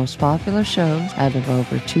 of the most popular shows out of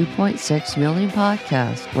over 2.6 million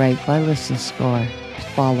podcasts ranked by Listen Score.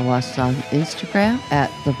 Follow us on Instagram at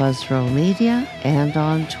TheBuzzRowMedia and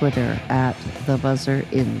on Twitter at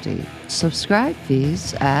TheBuzzerIndie. Subscribe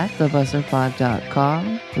fees at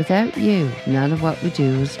TheBuzzerPod.com. Without you, none of what we do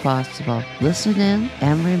is possible. Listen in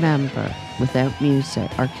and remember, without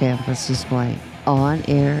music, our canvas is blank.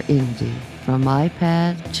 On-air indie, from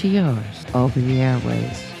iPad to yours, over the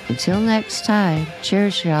airways. Until next time,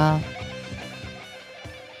 cheers, y'all.